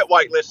 but I get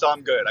whitelist, so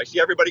I'm good. I see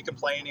everybody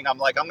complaining. I'm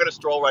like, I'm going to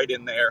stroll right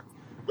in there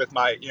with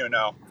my,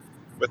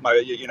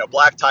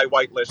 black tie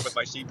whitelist with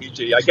my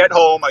CPG. I get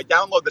home, I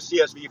download the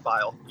CSV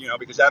file,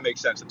 because that makes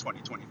sense in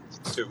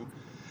 2022.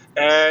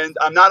 And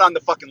I'm not on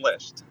the fucking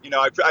list.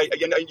 I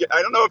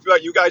don't know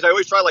about you guys. I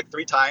always try like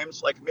 3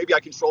 times. Like maybe I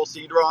control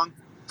seed wrong.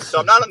 So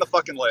I'm not on the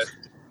fucking list.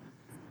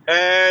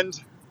 And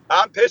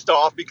I'm pissed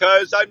off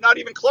because I'm not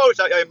even close.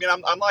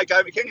 I'm like,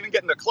 I can't even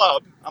get in the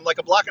club. I'm like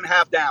a block and a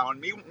half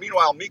down.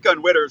 Meanwhile, Mika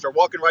and Witters are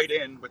walking right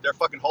in with their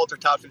fucking halter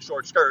tops and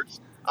short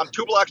skirts. I'm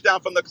 2 blocks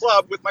down from the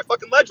club with my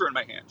fucking ledger in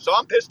my hand. So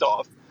I'm pissed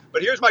off.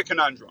 But here's my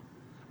conundrum.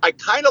 I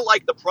kind of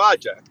like the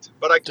project,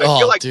 but I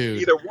feel like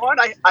either one,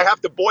 I have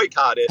to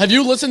boycott it. Have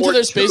you listened to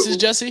their 2, spaces,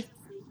 Jesse?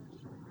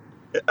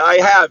 I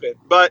haven't,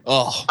 but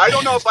Oh, I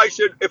don't know if I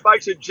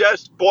should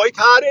just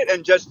boycott it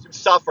and just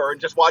suffer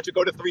and just watch it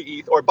go to 3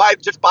 ETH, or buy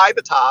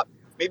the top.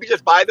 Maybe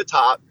just buy the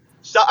top.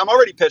 So I'm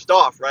already pissed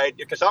off, right?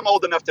 Because I'm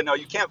old enough to know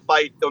you can't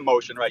fight the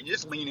emotion, right? You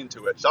just lean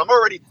into it. So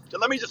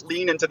let me just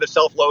lean into the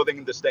self-loathing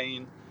and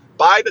disdain.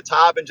 Buy the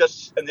top and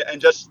just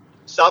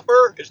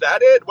suffer. Is that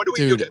it? What do we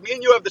do? 'Cause me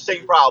and you have the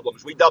same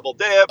problems. We double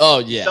dip. Oh,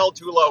 we yeah. sell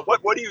too low.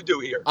 What do you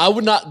do here? I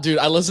would not, dude.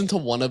 I listened to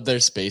one of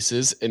their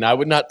spaces, and I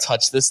would not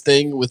touch this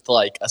thing with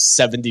like a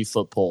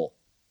 70-foot pole.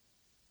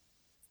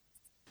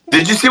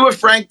 Did you see what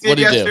Frank did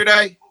What'd he do?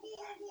 yesterday?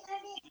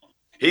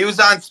 He was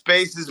on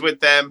spaces with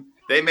them.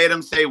 They made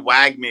him say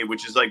 "Wag Me,"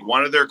 which is like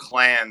one of their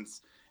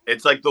clans.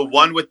 It's like the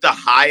one with the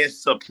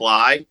highest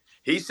supply.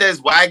 He says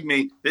 "Wag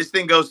Me." This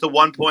thing goes to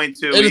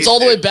 1.2, And it's all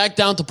the way back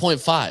down to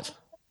 0.5.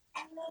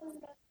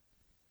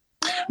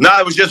 No,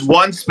 it was just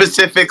one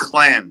specific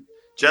clan.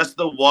 Just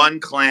the one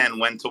clan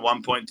went to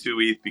 1.2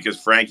 ETH because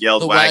Frank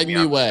yelled The "Wag Me" Wag Me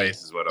on the way.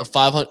 spaces with A him.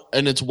 500,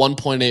 and it's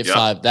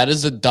 1.85. Yep. That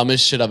is the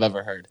dumbest shit I've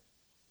ever heard.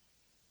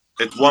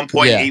 It's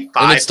 1.85.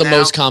 And it's the now.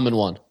 most common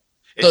one.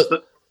 It's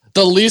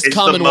The least it's the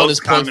common one most is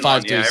common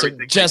one. 0.53. Yeah, So everything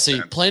makes Jesse,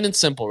 sense. plain and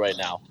simple right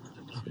now.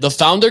 The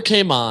founder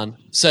came on,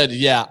 said,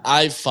 yeah,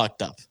 I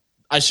fucked up.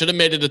 I should have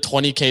made it a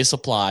 20K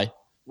supply,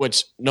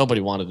 which nobody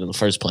wanted in the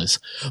first place.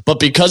 But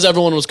because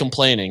everyone was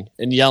complaining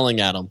and yelling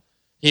at him,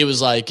 he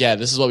was like, yeah,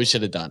 this is what we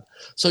should have done.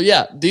 So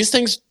yeah, these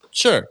things,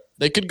 sure,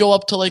 they could go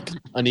up to like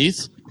an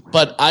ETH,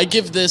 but I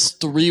give this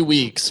 3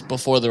 weeks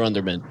before they're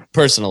under mint,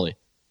 personally.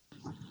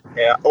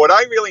 Yeah, what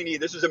I really need,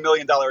 this is $1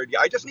 million idea.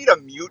 I just need a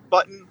mute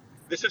button.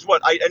 This is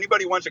what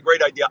anybody wants a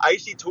great idea.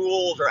 Icy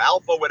Tools or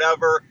Alpha,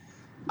 whatever.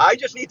 I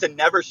just need to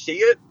never see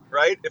it,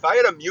 right? If I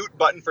had a mute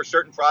button for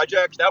certain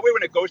projects, that way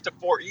when it goes to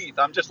 4 ETH,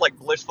 I'm just like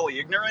blissfully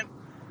ignorant,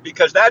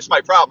 because that's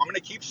my problem. I'm going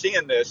to keep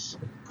seeing this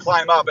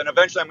climb up, and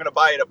eventually I'm going to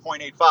buy it at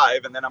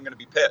 0.85, and then I'm going to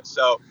be pissed.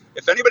 So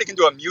if anybody can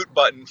do a mute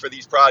button for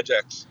these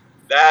projects,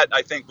 that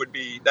I think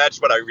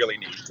that's what I really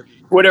need.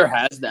 Twitter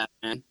has that,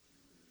 man.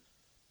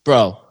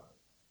 Bro,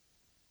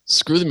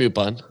 screw the mute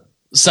button.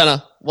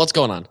 Senna, what's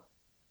going on?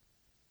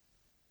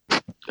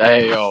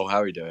 Hey, yo, how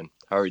are you doing?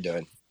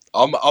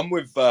 I'm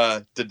with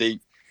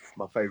Deep,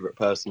 my favourite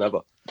person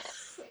ever.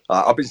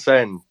 I've been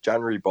saying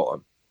January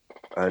bottom,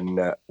 and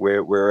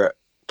we're at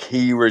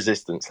key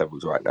resistance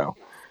levels right now.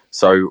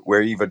 So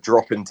we're either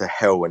dropping to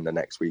hell in the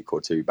next week or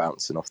two,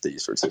 bouncing off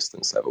these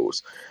resistance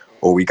levels,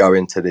 or we go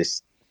into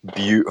this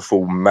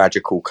beautiful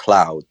magical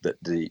cloud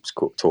that Deep's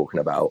talking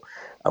about,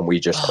 and we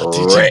just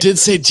Dude, you did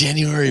say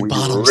January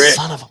bottom. rip.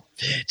 Son of a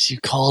bitch, you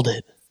called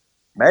it.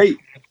 Mate,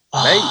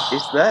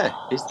 it's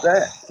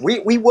there.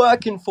 We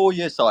work in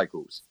 4-year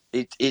cycles.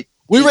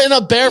 We were in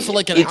a bear for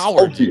like an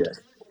hour. Obvious.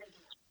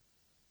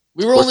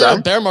 We were only in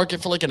a bear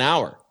market for like an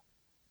hour.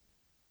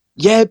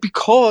 Yeah,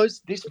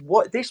 because this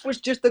was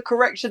just the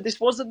correction. This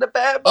wasn't the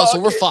bear market. Oh, so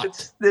we're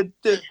fucked.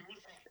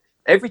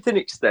 Everything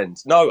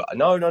extends. No.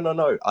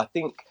 I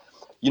think,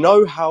 you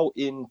know how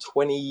in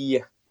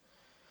 2016,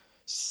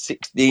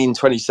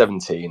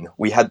 2017,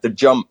 we had the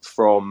jump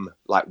from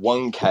like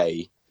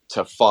 1K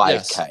to 5K.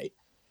 Yes.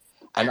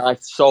 And I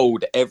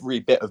sold every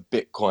bit of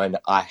Bitcoin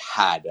I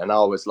had. And I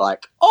was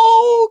like,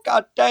 oh,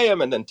 god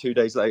damn. And then 2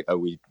 days later,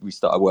 we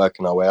started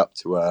working our way up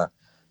to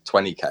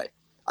 20K.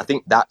 I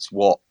think that's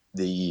what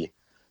the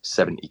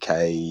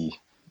 70K,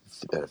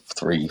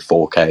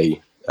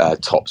 4K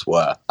tops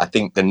were. I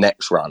think the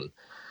next run,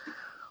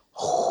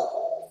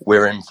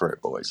 we're in for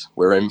it, boys.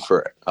 We're in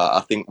for it.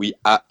 I think we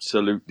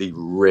absolutely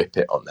rip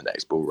it on the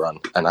next bull run,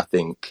 and I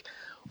think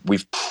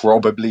we've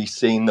probably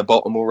seen the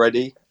bottom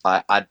already.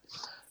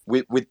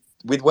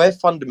 With where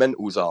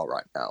fundamentals are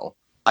right now,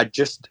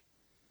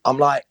 I'm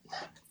like,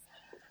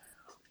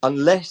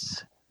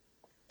 unless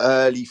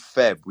early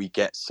Feb we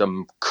get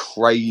some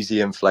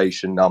crazy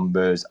inflation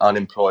numbers,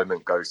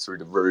 unemployment goes through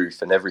the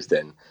roof, and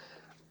everything,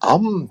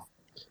 I'm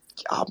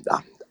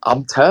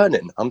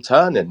turning,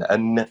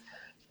 and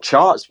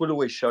charts will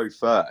always show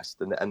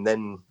first, and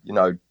then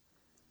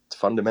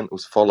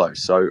fundamentals follow.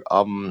 So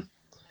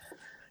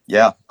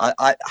yeah,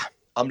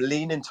 I'm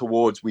leaning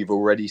towards we've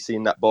already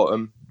seen that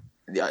bottom.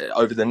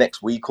 Over the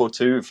next week or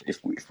two,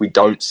 if we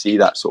don't see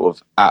that sort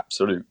of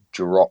absolute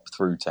drop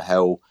through to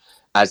hell,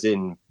 as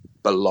in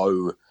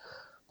below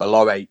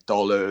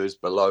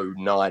 $8, below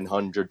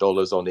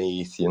 $900 on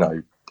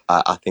ETH,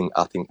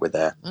 I think we're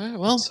there. All right,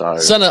 well, So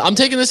Senna, I'm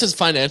taking this as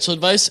financial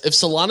advice. If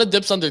Solana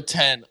dips under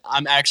 10,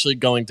 I'm actually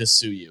going to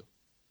sue you.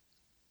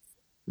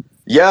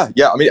 yeah.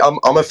 I mean,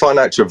 I'm a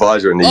financial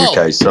advisor in the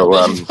UK, so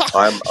I'm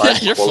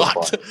You're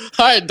qualified. fucked.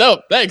 All right,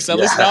 dope. Thanks. At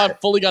least Yeah. now I've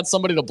fully got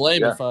somebody to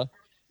blame Yeah. if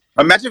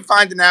Imagine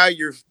finding out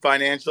your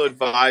financial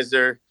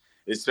advisor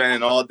is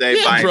spending all day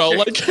yeah, buying bro,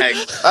 chicken like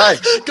eggs.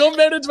 Hey, go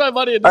manage my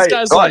money, and this Hey,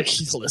 guy's guys. like,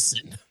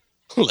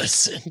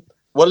 listen.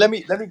 well, let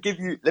me give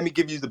you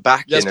the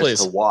backing Yes, as please.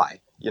 to why.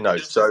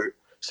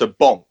 So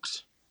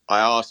bonks. I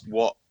asked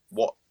what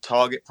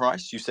target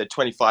price. You said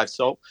 25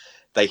 SOL.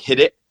 They hit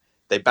it.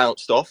 They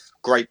bounced off.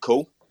 Great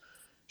call.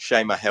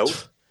 Shame I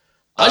held.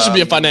 I should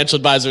be a financial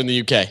advisor in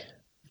the UK.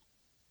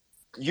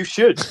 You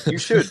should.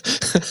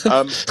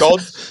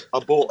 Gods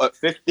are bought at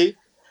 50,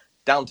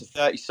 down to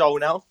 30 SOL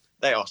now.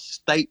 They are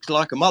staked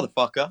like a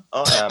motherfucker.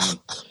 I am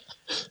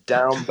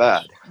down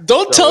bad.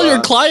 Don't So, tell your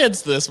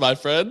clients this, my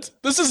friend.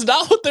 This is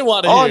not what they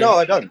want to hear. Oh no,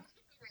 I don't.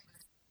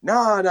 No.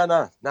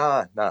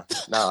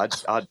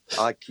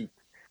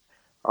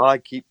 I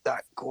keep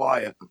that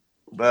quiet.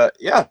 But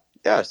yeah.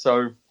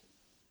 So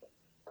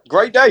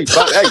great day.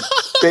 But hey,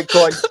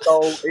 Bitcoin,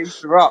 Sol,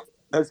 Ether up.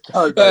 Let's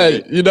go,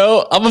 baby.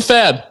 Hey, I'm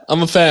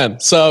a fan.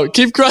 So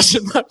keep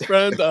crushing, my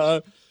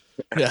friend.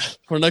 Yeah,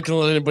 we're not gonna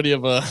let anybody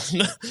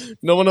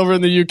no one over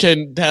in the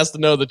UK has to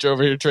know that you're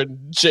over here trading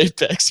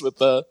JPEGs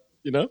with All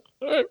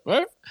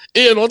right.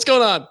 Ian, what's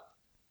going on?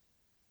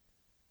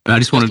 I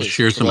just wanted please. to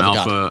share For some the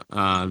love of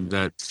alpha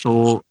that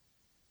Sol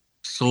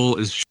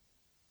is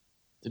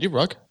Did you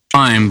rug?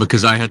 fine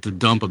because I had to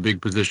dump a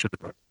big position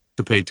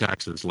to pay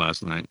taxes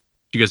last night.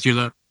 Did you guys hear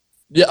that?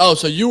 Yeah. Oh,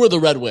 so you were the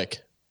red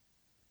wick.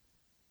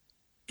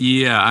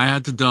 Yeah, I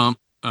had to dump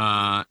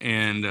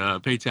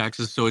and pay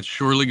taxes, so it's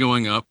surely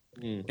going up.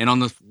 And on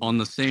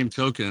the same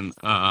token,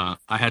 I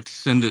had to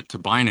send it to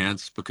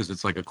Binance because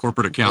it's like a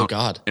corporate Oh account,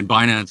 God. and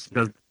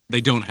Binance they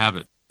don't have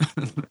it,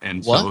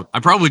 and What? so I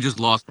probably just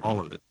lost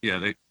all of it.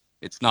 Yeah,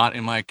 it's not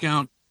in my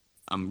account.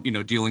 I'm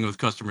dealing with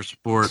customer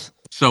support.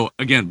 So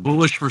again,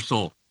 bullish for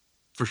Sol,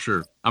 for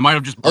sure. I might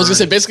have just I was gonna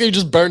say burned basically you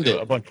just burned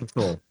it. a bunch of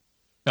Sol.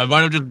 I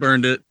might have just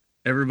burned it.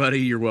 Everybody,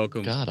 you're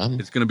welcome. God,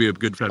 It's going to be a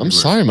good February. I'm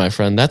sorry, my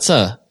friend. It's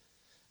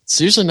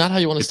usually not how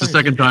you want to It's the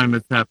start. second time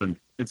it's happened.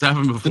 It's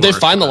happened before. Did they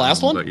find the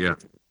last one? But yeah,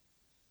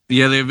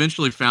 they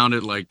eventually found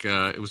it. Like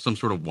it was some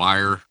sort of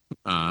wire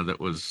that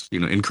was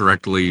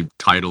incorrectly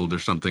titled or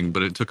something.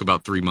 But it took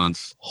about 3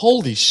 months.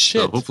 Holy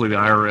shit. So hopefully the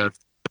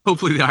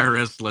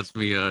IRS lets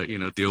me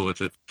deal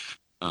with it.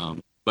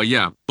 But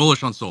yeah,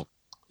 bullish on Sol.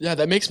 Yeah,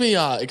 that makes me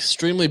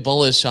extremely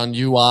bullish on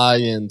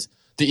UI and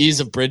the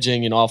ease of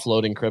bridging and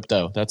offloading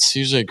crypto. That's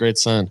usually a great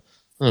sign.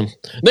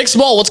 Nick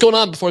Small, what's going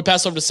on before we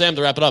pass over to Sam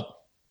to wrap it up?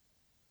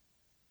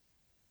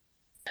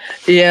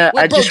 Yeah,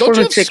 Wait, I bro, just don't you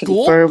wanted have to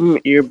school? confirm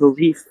your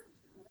belief.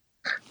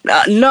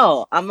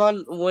 No, I'm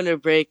on winter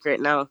break right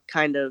now,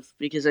 kind of,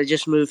 because I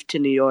just moved to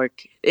New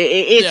York.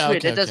 It's Yeah, weird.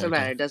 okay, It doesn't okay,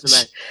 matter. okay. It doesn't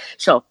matter.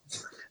 So,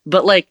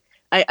 but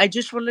I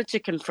just wanted to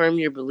confirm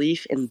your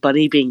belief in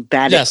Bunny being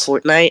bad Yes. at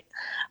Fortnite.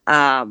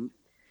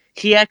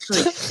 He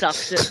actually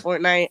sucks at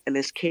Fortnite, and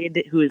his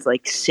kid, who is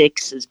like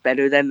 6, is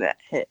better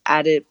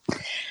at it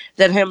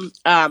than him.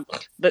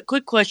 But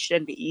quick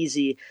question,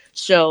 easy.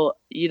 So,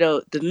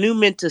 the new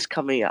mint is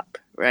coming up,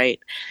 right?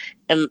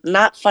 And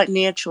not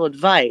financial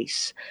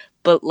advice,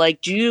 but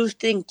do you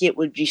think it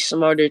would be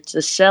smarter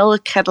to sell a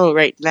kennel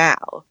right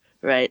now,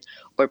 right?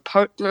 Or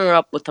partner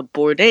up with a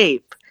Bored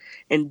Ape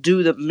and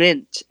do the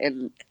mint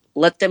and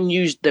let them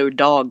use your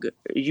dog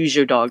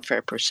for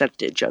a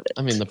percentage of it?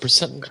 I mean, the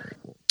percent.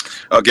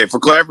 Okay, for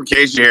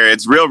clarification here,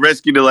 it's real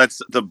risky to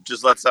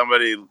just let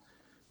somebody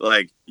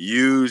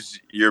use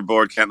your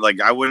board camp.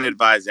 I wouldn't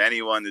advise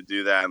anyone to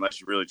do that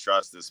unless you really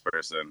trust this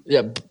person.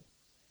 Yeah.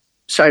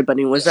 Sorry,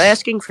 Bunny. Was I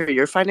asking for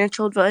your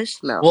financial advice?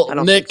 No, Well, I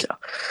don't Nick- think so.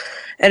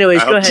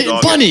 Anyways, I go hope ahead. the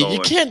dog Bunny, gets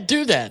you stolen. can't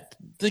do that.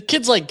 The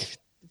kid's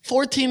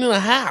 14 and a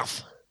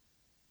half.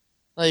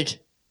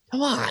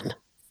 Come on.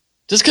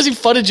 Just because he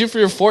funded you for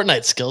your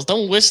Fortnite skills,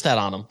 don't wish that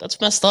on him. That's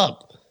messed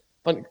up.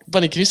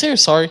 Bunny, can you say you're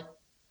sorry?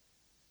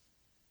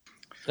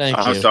 Thank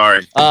I'm you.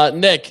 sorry.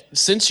 Nick,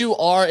 since you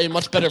are a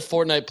much better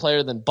Fortnite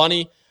player than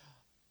Bunny,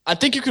 I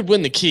think you could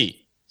win the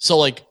key. So,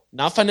 like,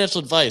 not financial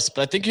advice,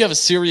 but I think you have a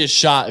serious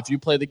shot if you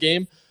play the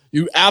game.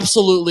 You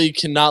absolutely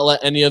cannot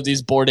let any of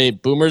these Bored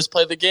Ape boomers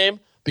play the game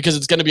because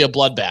it's going to be a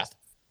bloodbath.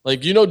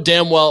 Like, you know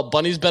damn well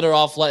Bunny's better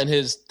off letting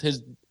his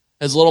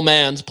little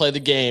mans play the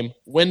game,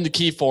 win the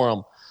key for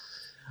him.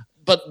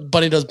 But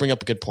Bunny does bring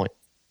up a good point.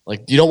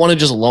 Like, you don't want to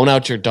just loan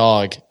out your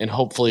dog and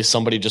hopefully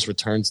somebody just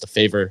returns the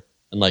favor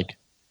and, like,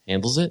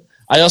 handles it.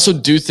 I also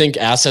do think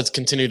assets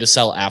continue to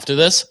sell after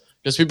this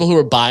because people who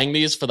are buying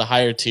these for the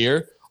higher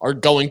tier are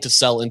going to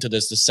sell into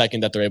this the second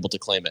that they're able to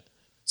claim it.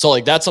 So,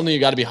 like, that's something you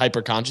got to be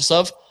hyper conscious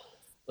of.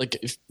 Like,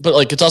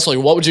 it's also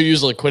like, what would you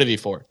use the liquidity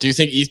for? Do you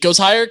think ETH goes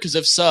higher? Because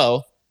if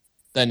so,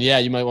 then yeah,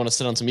 you might want to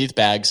sit on some ETH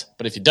bags.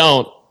 But if you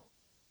don't,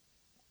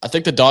 I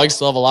think the dogs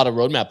still have a lot of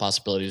roadmap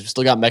possibilities. We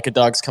still got Mecha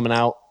Dogs coming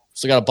out.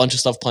 Still got a bunch of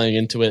stuff playing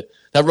into it.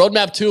 That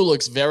roadmap too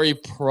looks very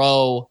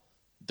pro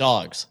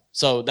dogs.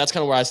 So that's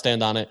kind of where I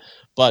stand on it.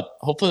 But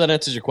hopefully that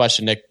answers your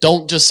question, Nick.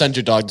 Don't just send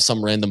your dog to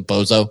some random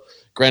bozo.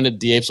 Granted,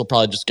 the apes will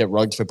probably just get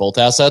rugged for both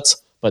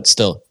assets, but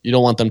still, you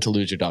don't want them to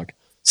lose your dog.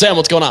 Sam,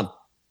 what's going on?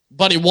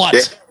 Buddy, what?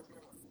 Yeah.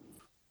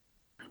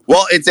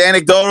 Well, it's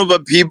anecdotal,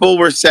 but people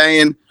were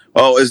saying,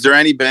 oh, is there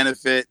any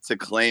benefit to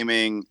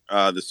claiming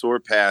the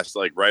sword pass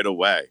like right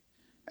away?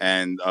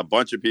 And a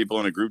bunch of people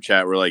in a group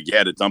chat were like,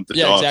 yeah, to dump the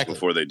dogs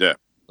before they do.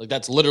 Like,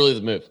 that's literally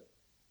the move.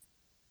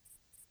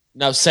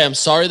 Now, Sam,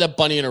 sorry that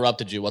Bunny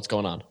interrupted you. What's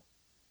going on?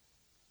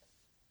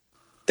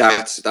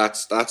 That's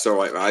all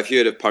right. I've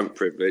heard of punk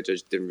privilege. I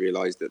just didn't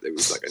realize that there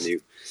was like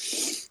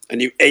a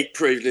new ape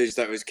privilege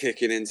that was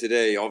kicking in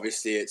today.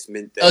 Obviously, it's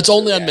Mint Day. It's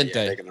only on Mint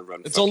Day. They're gonna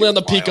run it's only on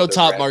the Pico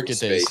top market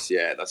space. days.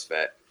 Yeah, that's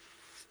fair.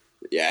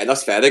 Yeah,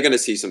 that's fair. They're going to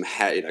see some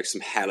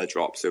hella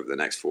drops over the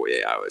next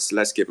 48 hours. So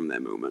let's give them their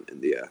moment in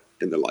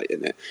the light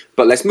in it.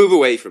 But let's move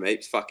away from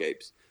apes. Fuck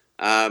apes.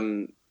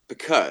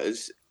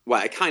 Because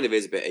it kind of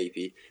is a bit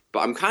apey. But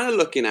I'm kind of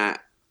looking at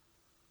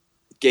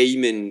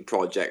gaming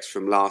projects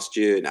from last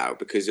year now,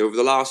 because over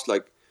the last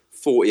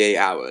 48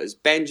 hours,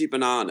 Benji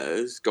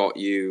Bananas got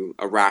you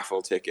a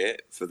raffle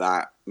ticket for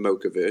that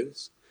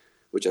Mochaverse,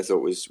 which I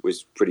thought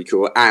was pretty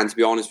cool. And to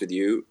be honest with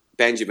you,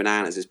 Benji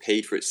Bananas has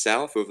paid for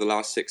itself over the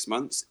last 6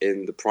 months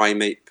in the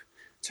Primeape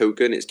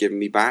token it's given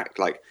me back.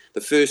 Like,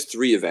 the first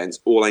 3 events,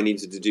 all I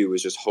needed to do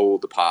was just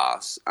hold the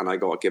pass, and I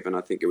got given,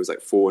 I think it was like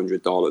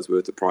 $400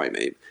 worth of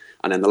Primeape.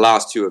 And then the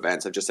last 2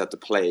 events, I've just had to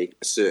play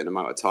a certain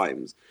amount of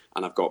times,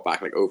 and I've got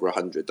back like over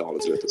 $100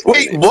 worth of Primeape.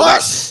 Wait,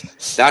 what?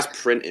 So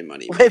that's printing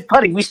money. Wait,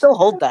 buddy, we still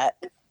hold that.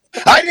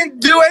 I didn't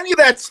do any of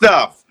that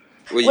stuff.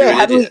 Well,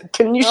 Wait,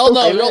 can you Hell still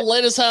no, claim you're it?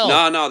 late as hell.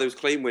 No, there was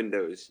claim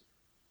windows.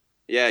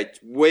 Yeah, it's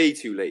way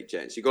too late,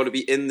 gents. You got to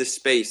be in the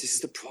space. This is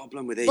the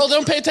problem with it. Bro, they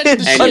don't pay attention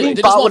to Anyway. shit.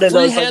 They just want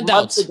free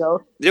handouts. They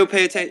don't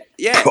pay attention.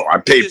 Yeah. I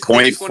paid They just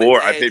want an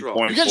 0.4. I paid airdrop.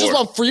 0.4. You guys just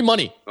want free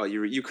money. Oh,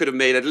 you could have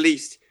made at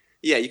least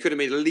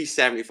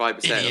 75%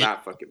 of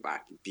that fucking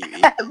back, you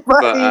beauty.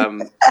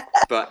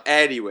 But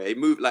anyway,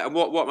 and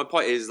what my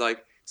point is,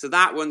 so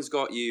that one's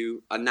got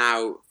you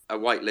now a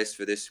whitelist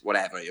for this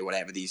whatever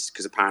these,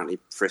 because apparently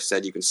Frisk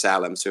said you can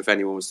sell them. So if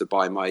anyone wants to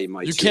buy my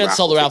you 2 can't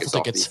sell the raffle off me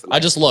tickets. for, I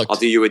just looked. I'll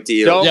do you a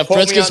deal. Yeah,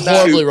 Frisk is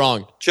horribly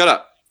wrong. Shut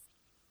up.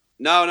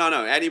 No.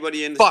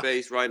 Anybody in the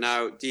space right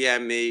now,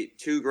 DM me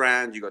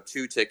 $2,000. You got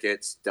 2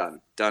 tickets.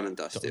 Done and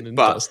dusted.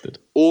 But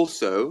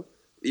also,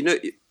 you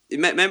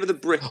remember the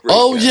brick breaker?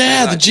 Oh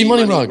yeah, the G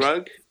Money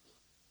rug.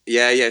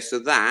 Yeah. So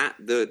that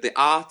the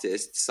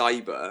artist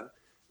Cyber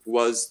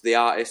was the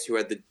artist who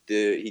had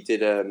he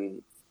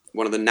did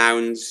one of the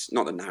nouns,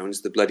 not the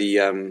nouns, the bloody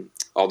the meme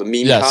card.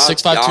 Yeah,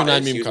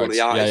 6529 meme cards. One of the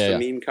cards. artists Yeah. for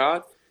meme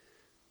card.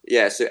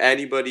 Yeah. So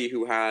anybody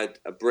who had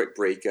a brick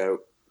breaker,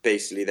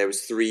 basically there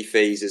was 3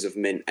 phases of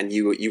mint, and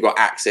you got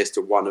access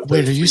to one of those.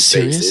 Wait, are you 3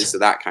 serious? phases, so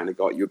that kind of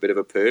got you a bit of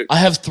a perk. I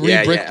have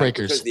 3 brick because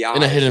breakers the in a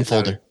artist hidden is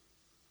folder.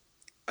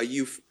 Are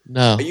you?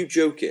 No. Are you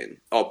joking?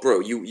 Oh,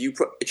 bro, you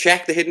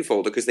check the hidden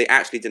folder, because they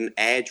actually did an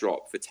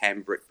airdrop for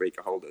 10 brick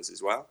breaker holders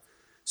as well.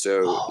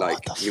 So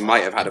you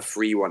might have had a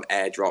free one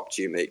airdrop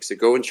to you, mate. So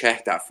go and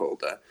check that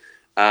folder.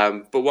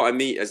 But what I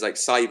mean is,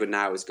 Cyber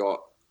now has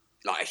got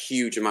a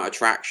huge amount of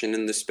traction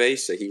in the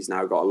space. So he's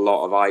now got a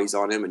lot of eyes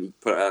on him, and he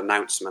put an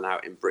announcement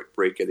out in Brick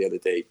Breaker the other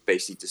day,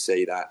 basically to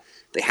say that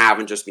they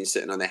haven't just been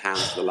sitting on their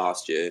hands for the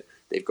last year.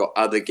 They've got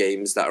other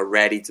games that are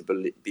ready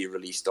to be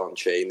released on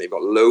chain. They've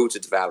got loads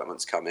of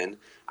developments coming,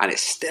 and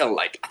it's still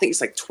I think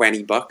it's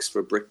 $20 for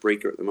a Brick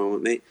Breaker at the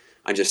moment, mate.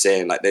 I'm just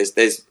saying,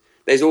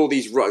 there's all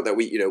these rugs that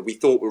we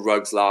thought were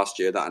rugs last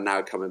year that are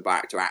now coming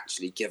back to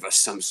actually give us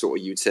some sort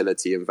of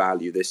utility and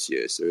value this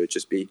year. So it'd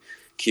just be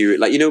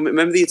curious,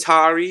 remember the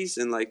Ataris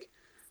and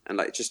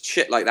just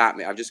shit like that,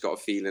 mate. I've just got a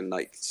feeling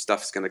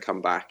stuff's going to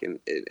come back in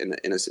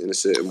a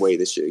certain way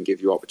this year and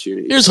give you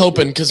opportunities. Here's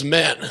hoping, because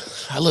man,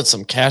 I lit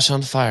some cash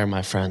on fire,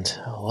 my friend.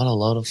 What a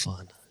load of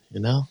fun,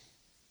 you know.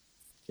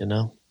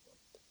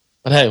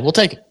 But hey, we'll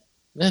take it.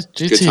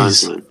 GTs, Good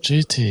times, man.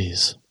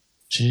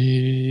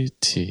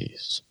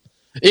 GTs.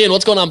 Ian,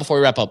 what's going on before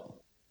we wrap up?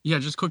 Yeah,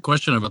 just a quick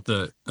question about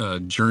the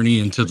Journey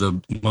into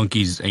the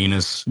Monkey's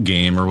Anus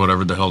game or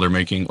whatever the hell they're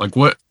making. Like,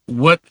 what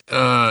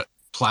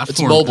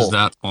platform is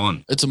that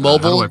on? It's a How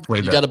mobile. do I play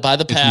You that? got to buy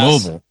the pass.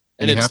 It's mobile.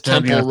 And You it's have to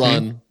have the Temple NFT?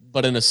 Run,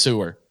 but in a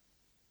sewer.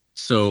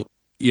 So,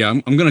 yeah,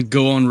 I'm going to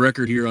go on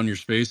record here on your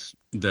space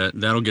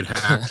that'll get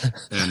hacked,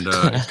 and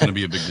it's going to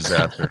be a big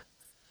disaster.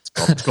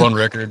 Let's go on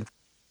record.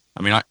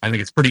 I mean, I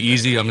think it's pretty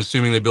easy. I'm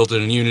assuming they built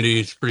it in Unity.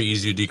 It's pretty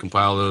easy to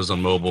decompile those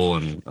on mobile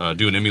and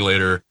do an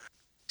emulator.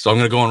 So I'm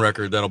going to go on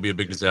record. That'll be a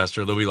big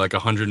disaster. There'll be like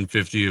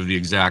 150 of the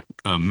exact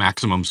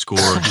maximum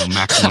score,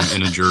 maximum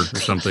integer or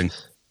something.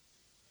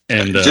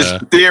 And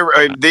just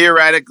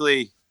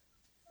theoretically,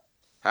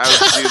 how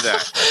would you do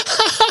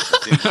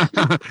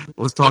that?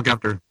 Let's talk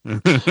after.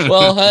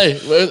 Well, hey,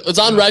 it's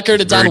on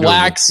record. It's Very on doable.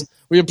 wax.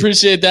 We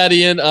appreciate that,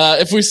 Ian.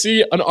 If we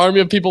see an army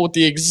of people with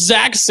the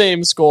exact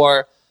same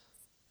score,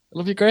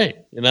 it'll be great.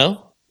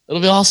 It'll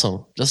be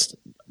awesome. Just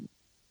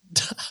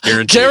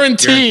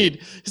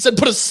guaranteed. He said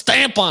put a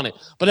stamp on it.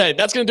 But hey,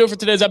 that's going to do it for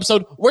today's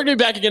episode. We're going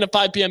to be back again at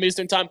 5 p.m.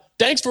 Eastern time.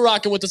 Thanks for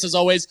rocking with us as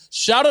always.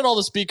 Shout out all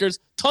the speakers.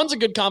 Tons of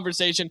good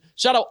conversation.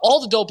 Shout out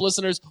all the dope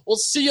listeners. We'll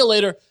see you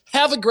later.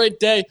 Have a great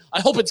day. I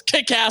hope it's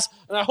kick-ass,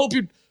 and I hope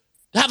you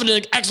have an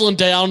excellent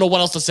day. I don't know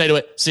what else to say to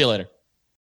it. See you later.